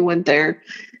niece who went there,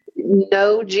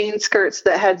 no jean skirts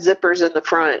that had zippers in the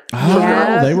front. Oh,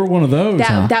 yeah. They were one of those.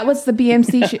 That was the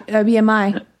BMC,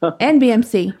 BMI and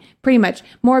BMC, pretty much.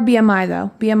 More BMI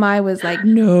though. BMI was like,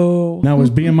 no. Now, was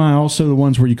BMI also the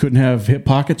ones where you couldn't have hip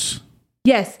pockets?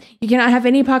 Yes, you cannot have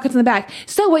any pockets in the back.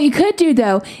 So what you could do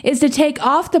though is to take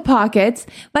off the pockets.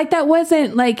 Like that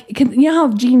wasn't like, you know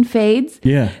how jean fades?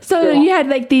 Yeah. So you had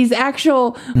like these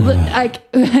actual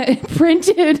like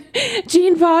printed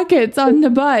jean pockets on the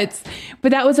butts,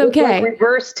 but that was okay. Like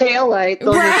reverse taillights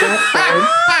on the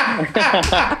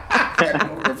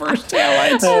left. Reverse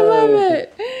taillights. I love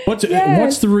it.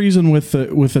 What's the reason with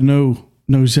the no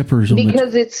zippers on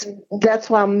because that's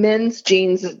why men's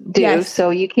jeans do. Yes. So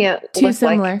you can't too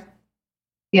similar.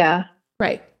 Yeah.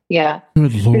 Right. Yeah.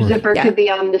 Good Lord. Your zipper could be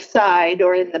on the side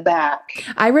or in the back.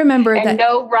 I remember and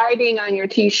no writing on your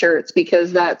t-shirts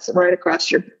because that's right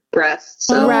across your breasts.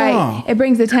 So. Right. It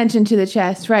brings attention to the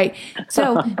chest. Right.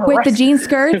 So with the jean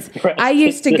skirts, I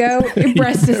used to go your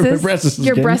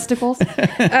breasticles.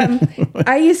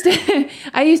 I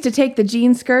used to take the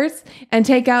jean skirts and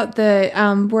take out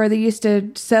the where they used to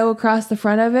sew across the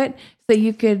front of it so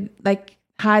you could like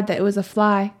hide that it was a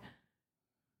fly.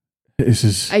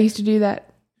 I used to do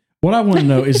that. What I want to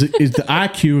know is the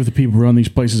IQ of the people who run these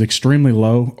places extremely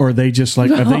low, or are they just like,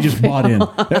 have they just bought in?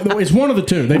 It's one of the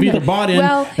two. They've either bought in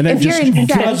and they're just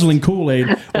guzzling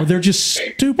Kool-Aid, or they're just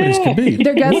stupid as can be.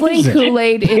 They're guzzling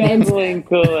Kool-Aid. Guzzling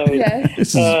Kool-Aid.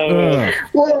 Yes.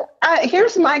 Well,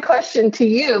 here's my question to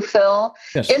you, Phil.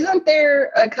 Yes. Isn't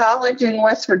there a college in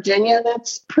West Virginia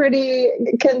that's pretty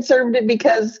conservative?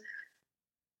 Because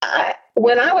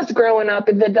when I was growing up,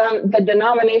 the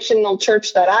denominational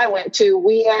church that I went to,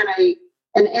 we had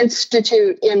an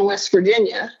institute in West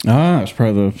Virginia. It's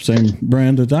probably the same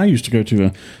brand that I used to go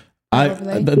to.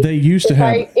 They used to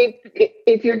have.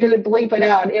 If you're going to bleep it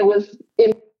out, it was.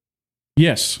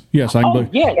 Yes, I can believe.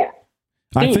 Yeah.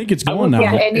 I think it's going now.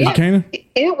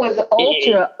 It was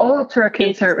ultra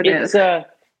conservative.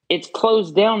 It's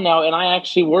closed down now, and I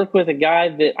actually work with a guy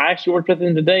that I actually worked with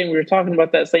him today, and we were talking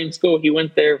about that same school. He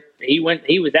went there. He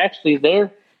was actually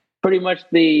there pretty much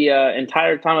the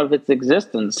entire time of its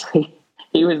existence.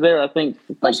 He was there, I think.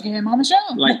 Let's get him on the show.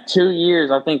 Like 2 years.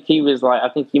 I think he missed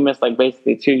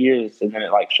basically 2 years, and then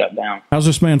it shut down. How's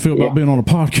this man feel about being on a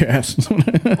podcast?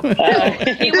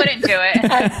 He wouldn't do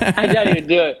it. I doubt he would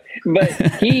do it. But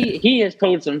he has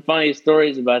told some funny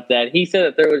stories about that. He said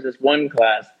that there was this one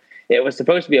class. It was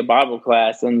supposed to be a Bible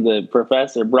class, and the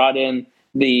professor brought in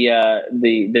the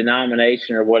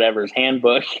denomination or whatever's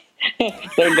handbook,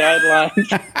 their guidelines.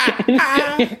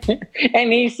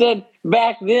 And he said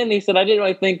back then, I didn't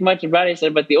really think much about it. He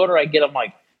said, but the older I get, I'm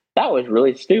like, that was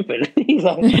really stupid. He's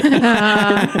like,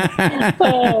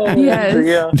 oh, yes.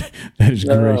 Yeah. That is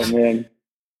great. Oh, man.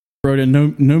 Wrote in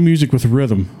no music with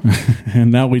rhythm,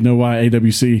 and now we know why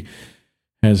AWC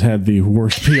has had the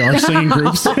worst PR singing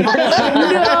groups. No.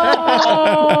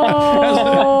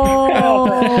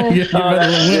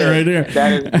 Right there.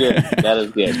 That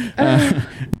is good.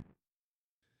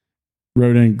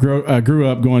 Wrote in, grew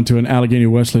up going to an Allegheny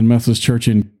Wesleyan Methodist church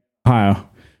in Ohio,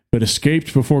 but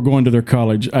escaped before going to their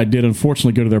college. I did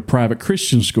unfortunately go to their private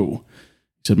Christian school.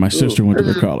 He said my sister went to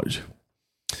their college.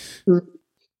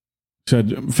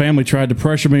 Said family tried to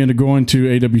pressure me into going to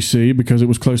AWC because it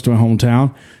was close to my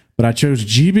hometown, but I chose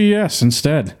GBS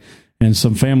instead, and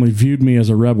some family viewed me as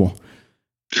a rebel.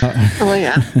 Oh,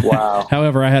 yeah. Wow.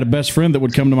 However, I had a best friend that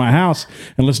would come to my house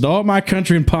and listen to all my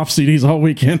country and pop CDs all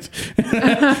weekend.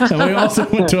 And we also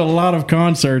went to a lot of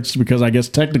concerts because I guess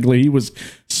technically he was,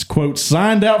 quote,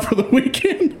 signed out for the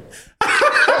weekend.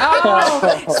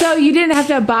 So you didn't have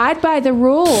to abide by the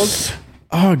rules.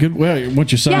 Oh, good. Well,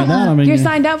 once you sign out, I mean, you're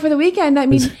signed out for the weekend. That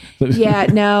means,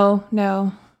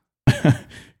 no.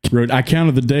 I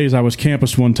counted the days I was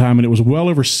campus one time, and it was well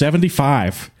over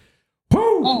 75.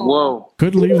 Whoa.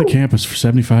 Couldn't leave the campus for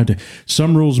 75 days.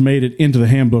 Some rules made it into the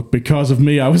handbook because of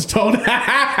me, I was told. Now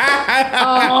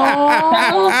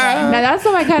that's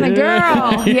not my kind of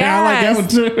girl. Yeah, I like that one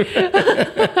too.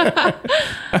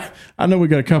 I know we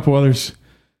got a couple others.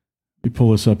 Let me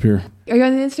pull this up here. Are you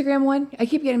on the Instagram one? I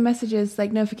keep getting messages,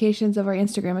 like notifications of our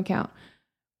Instagram account.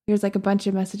 There's like a bunch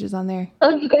of messages on there. Oh,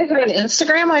 you guys are on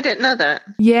Instagram? I didn't know that.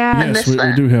 Yeah. Yes,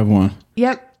 we do have one.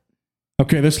 Yep.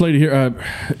 Okay, this lady here,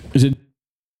 is that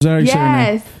how you say her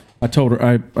name? Yes. I told her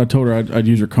I'd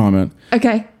use her comment.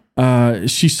 Okay.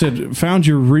 She said, found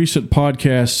your recent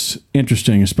podcasts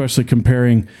interesting, especially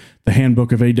comparing the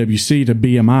handbook of AWC to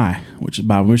BMI, which is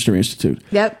Bible Missionary Institute.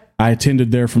 Yep. I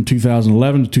attended there from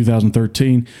 2011 to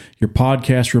 2013. Your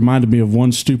podcast reminded me of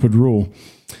one stupid rule.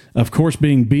 Of course,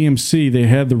 being BMC, they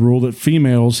had the rule that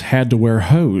females had to wear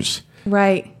hose.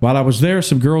 Right. While I was there,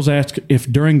 some girls asked if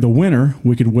during the winter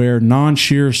we could wear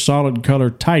non-sheer solid color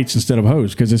tights instead of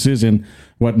hose, because this is in,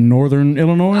 northern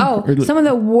Illinois? Oh, some of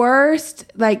the worst,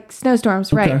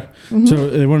 snowstorms, right. Okay. Mm-hmm.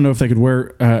 So they want to know if they could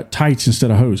wear tights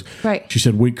instead of hose. Right. She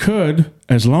said, we could,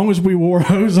 as long as we wore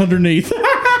hose underneath.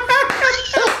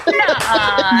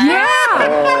 Yeah.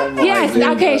 Oh, yes.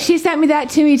 goodness. Okay. She sent me that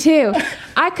to me too.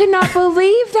 I could not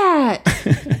believe that.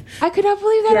 I could not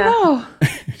believe that at all.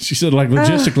 She said,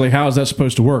 logistically, how is that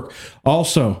supposed to work?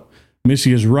 Also,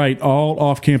 Missy is right. All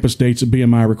off-campus dates at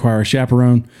BMI require a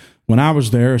chaperone. When I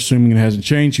was there, assuming it hasn't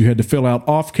changed, you had to fill out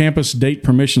off-campus date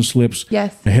permission slips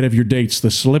ahead of your dates.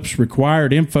 The slips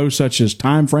required info such as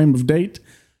time frame of date,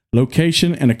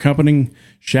 location, and accompanying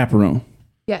chaperone.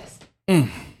 Yes.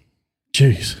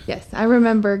 Jeez. Yes. I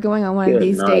remember going on one of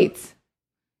these dates,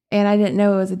 and I didn't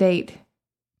know it was a date.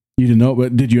 You didn't know,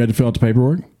 but did you have to fill out the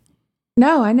paperwork?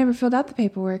 No, I never filled out the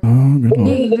paperwork. Oh, good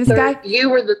Lord. You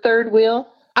were the third wheel?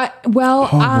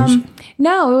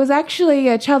 No, it was actually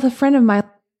a childhood friend of mine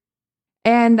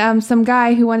and some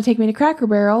guy who wanted to take me to Cracker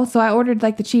Barrel. So I ordered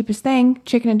the cheapest thing,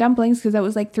 chicken and dumplings, because that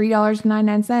was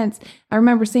 $3.99. I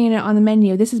remember seeing it on the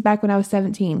menu. This is back when I was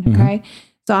 17. Okay.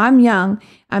 So I'm young.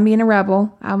 I'm being a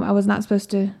rebel. I was not supposed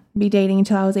to be dating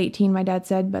until I was 18, my dad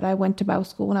said, but I went to Bible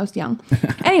school when I was young.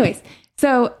 Anyways,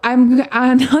 so I'm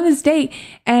on this date,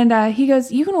 and he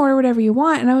goes, "You can order whatever you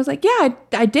want." And I was like, "Yeah,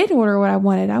 I did order what I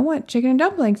wanted. I want chicken and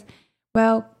dumplings."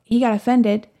 Well, he got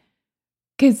offended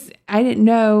because I didn't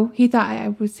know. He thought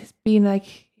I was being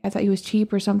like, I thought he was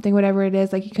cheap or something, whatever it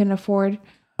is. Like he couldn't afford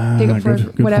ticket for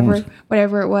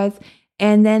whatever it was.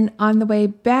 And then on the way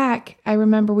back, I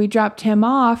remember we dropped him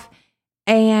off,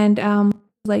 and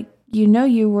like,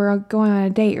 you were going on a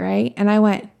date, right? And I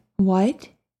went, "What?"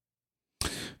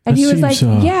 And he was like,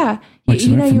 "Yeah, like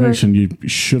some information you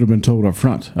should have been told up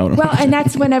front." Well, and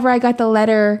that's whenever I got the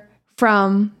letter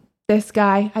from this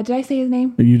guy. Did I say his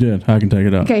name? You did. I can take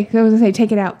it out. Okay, I was gonna say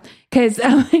take it out because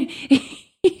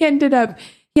he ended up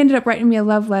writing me a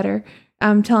love letter,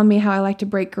 telling me how I like to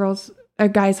break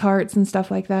guys' hearts and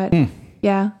stuff like that.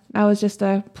 Yeah, I was just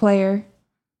a player.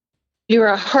 You were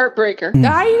a heartbreaker.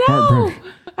 I know.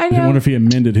 I know. I wonder if he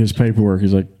amended his paperwork.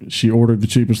 He's like, she ordered the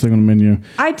cheapest thing on the menu.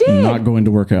 I did. Not going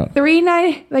to work out.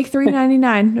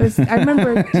 $3.99. I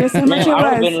remember just how much it was. I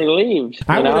would have been relieved.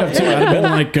 I would have too. I'd have been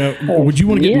like, would you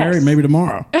want to get married maybe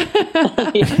tomorrow?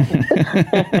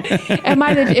 Am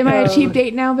I a cheap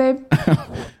date now, babe?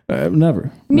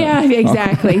 Never. Yeah,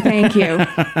 exactly. Thank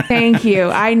you.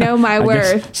 I know my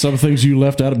worth. Some things you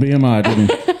left out of BMI, didn't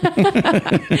you?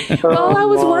 Well, I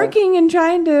was working and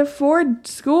trying to afford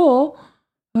school.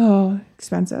 Oh,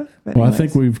 expensive. But well, anyways. I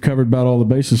think we've covered about all the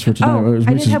bases for today.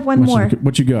 I did have one more.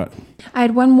 What you got? I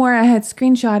had one more. I had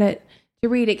screenshot it to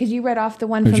read it because you read off the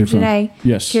one from Janae.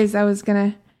 Yes. Because I was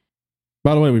going to.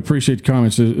 By the way, we appreciate the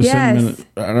comments. Yes.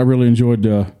 I really enjoyed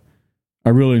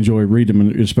reading them,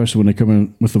 especially when they come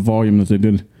in with the volume that they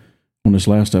did on this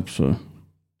last episode.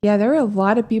 Yeah, there were a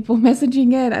lot of people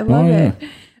messaging it. I love it.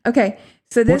 Okay.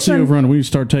 So this what's the over-under? We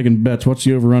start taking bets. What's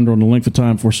the over-under on the length of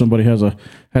time before somebody has a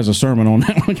sermon on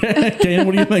that one? Ken,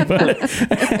 what do you think about it?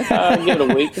 Give it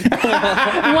a week. 1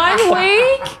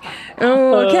 week?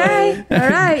 Oh, okay. All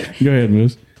right. Go ahead,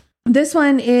 Miss. This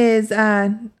one is,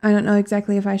 I don't know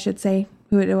exactly if I should say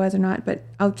who it was or not, but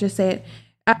I'll just say it.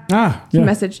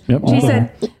 Message. Yep, she said,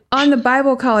 on the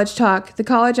Bible college talk, the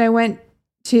college I went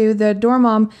to, the dorm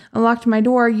mom unlocked my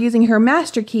door using her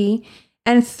master key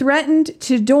and threatened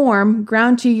to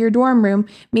ground to your dorm room,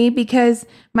 me because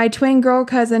my twin girl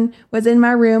cousin was in my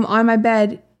room on my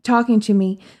bed talking to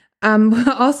me.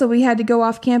 Also, we had to go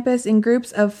off campus in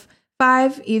groups of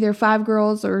 5, either 5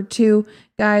 girls or 2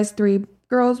 guys, 3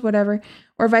 girls, whatever,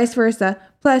 or vice versa.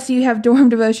 Plus, you have dorm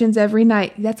devotions every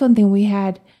night. That's one thing we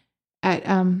had at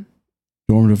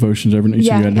dorm devotions every night.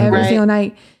 Yeah, every single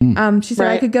night. She said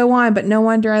I could go on, but no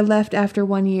wonder I left after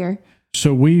 1 year.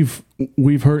 So we've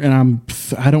heard, and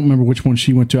I don't remember which one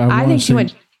she went to. I think she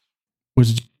went.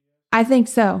 I think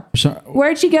so. So,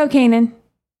 where'd she go, Kanan?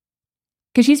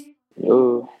 Because she's.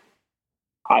 Ooh,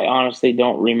 I honestly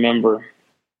don't remember.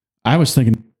 I was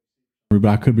thinking, but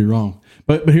I could be wrong.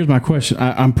 But here's my question.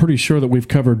 I'm pretty sure that we've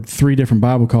covered 3 different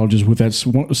Bible colleges with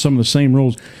some of the same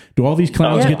rules. Do all these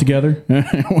clowns get together?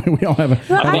 We all have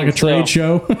a trade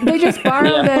show. They just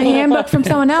borrowed the handbook from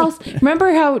someone else.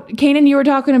 Remember how, Kanan, you were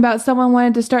talking about someone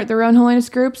wanted to start their own holiness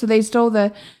group, so they stole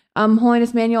the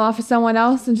holiness manual off of someone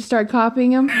else and just started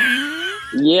copying them?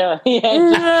 Yeah.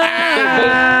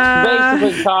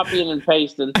 Basically copying and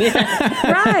pasting.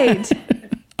 Right.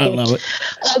 I love it.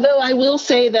 Although I will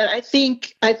say that I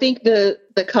think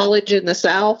the college in the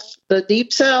South, the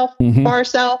Deep South, far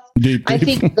South, I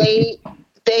think they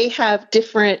have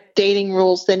different dating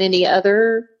rules than any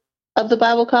other of the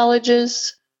Bible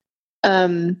colleges.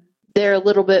 They're a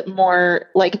little bit more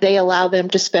like they allow them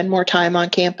to spend more time on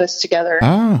campus together.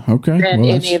 Okay. Than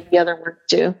any of the other ones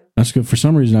do. That's good. For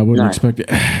some reason, I wouldn't expect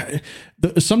it.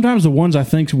 Sometimes the ones I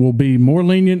think will be more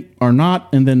lenient are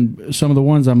not, and then some of the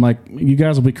ones I'm like, you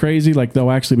guys will be crazy. Like they'll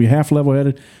actually be half level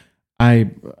headed. I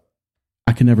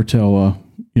can never tell,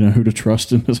 who to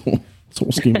trust in this whole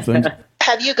scheme of things.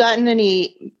 Have you gotten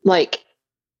any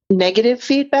negative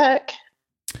feedback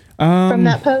from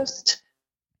that post?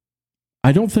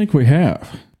 I don't think we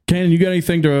have. Kanan, you got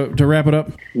anything to wrap it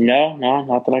up? No,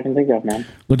 not that I can think of, man.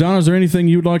 LaDonna, is there anything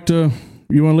you want to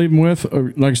leave them with?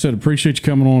 Or, like I said, appreciate you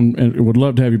coming on, and would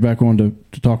love to have you back on to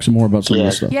talk some more about some of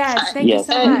this stuff. Yes, thank you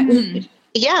so much.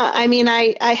 Yeah, I mean,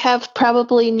 I have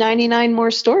probably 99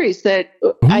 more stories that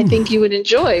I think you would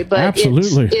enjoy, but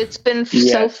absolutely. It's been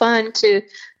so fun to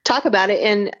talk about it.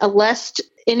 And lest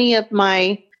any of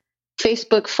my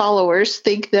Facebook followers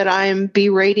think that I'm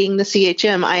berating the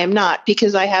CHM, I am not,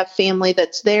 because I have family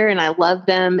that's there and I love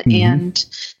them. And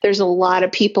there's a lot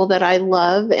of people that I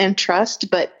love and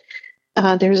trust, but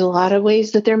there's a lot of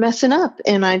ways that they're messing up.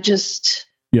 And I just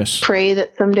Yes. Pray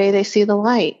that someday they see the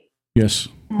light. Yes.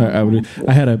 I would.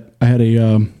 I had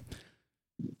an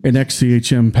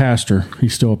ex-CHM pastor.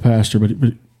 He's still a pastor, but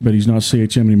he's not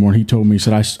CHM anymore. He told me, he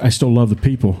said, I still love the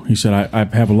people. He said, I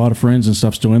have a lot of friends and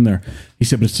stuff still in there. He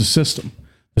said, but it's the system.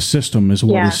 The system is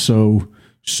what is so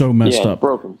messed up.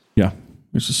 Broken. Yeah,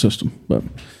 it's the system. But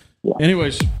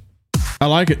anyways, I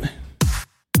like it.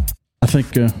 I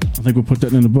think we'll put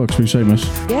that in the books. What do you say, miss?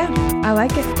 Yeah, I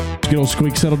like it. Get old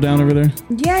Squeak settled down over there?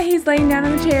 Yeah, he's laying down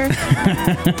in the chair.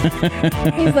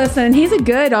 He's listening. He's a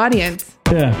good audience.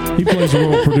 Yeah, he plays a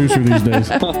role of producer these days.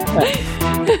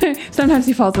 Sometimes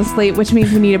he falls asleep, which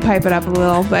means we need to pipe it up a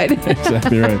little, but...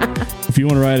 Exactly right. If you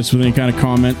want to write us with any kind of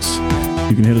comments,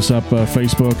 you can hit us up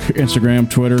Facebook, Instagram,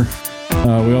 Twitter.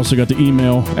 We also got the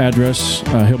email address,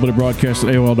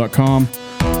 hillbillybroadcast@AOL.com.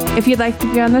 If you'd like to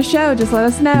be on the show, just let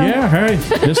us know. Yeah, hey,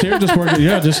 just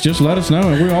let us know.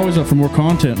 And we're always up for more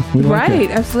content. We like right,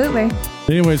 it. Absolutely.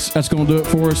 Anyways, that's going to do it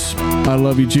for us. I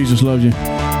love you. Jesus loves you.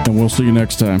 And we'll see you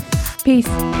next time. Peace.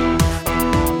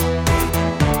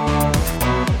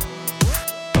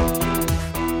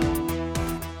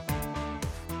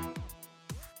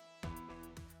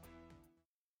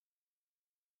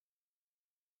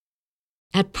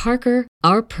 At Parker,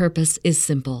 our purpose is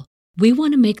simple. We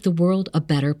want to make the world a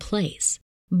better place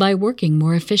by working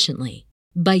more efficiently,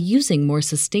 by using more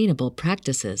sustainable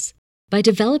practices, by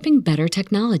developing better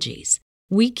technologies.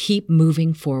 We keep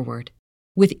moving forward.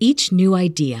 With each new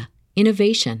idea,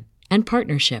 innovation, and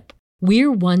partnership, we're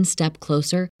one step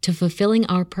closer to fulfilling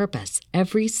our purpose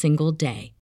every single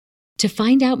day. To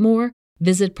find out more,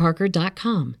 visit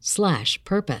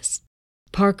parker.com/purpose.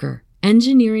 Parker,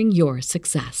 engineering your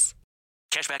success.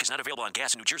 Cashback is not available on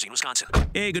gas in New Jersey and Wisconsin.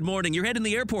 Hey, good morning. You're heading to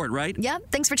the airport, right?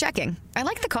 Yep, thanks for checking. I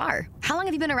like the car. How long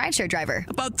have you been a rideshare driver?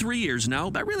 About 3 years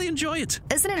now. I really enjoy it.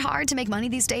 Isn't it hard to make money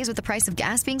these days with the price of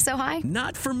gas being so high?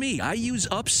 Not for me. I use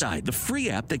Upside, the free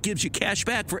app that gives you cash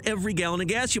back for every gallon of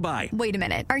gas you buy. Wait a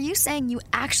minute. Are you saying you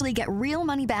actually get real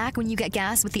money back when you get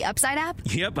gas with the Upside app?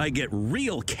 Yep, I get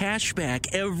real cash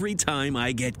back every time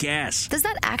I get gas. Does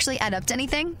that actually add up to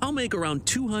anything? I'll make around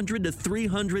 $200 to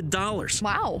 $300.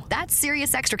 Wow, that's serious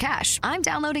extra cash. I'm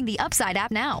downloading the Upside app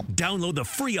now. Download the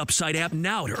free Upside app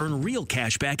now to earn real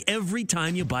cash back every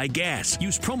time you buy gas.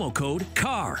 Use promo code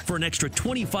CAR for an extra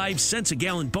 25 cents a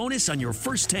gallon bonus on your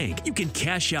first tank. You can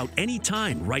cash out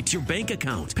anytime right to your bank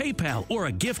account, PayPal, or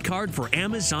a gift card for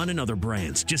Amazon and other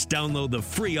brands. Just download the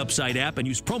free Upside app and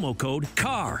use promo code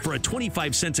CAR for a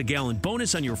 25 cents a gallon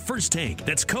bonus on your first tank.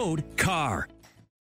 That's code CAR.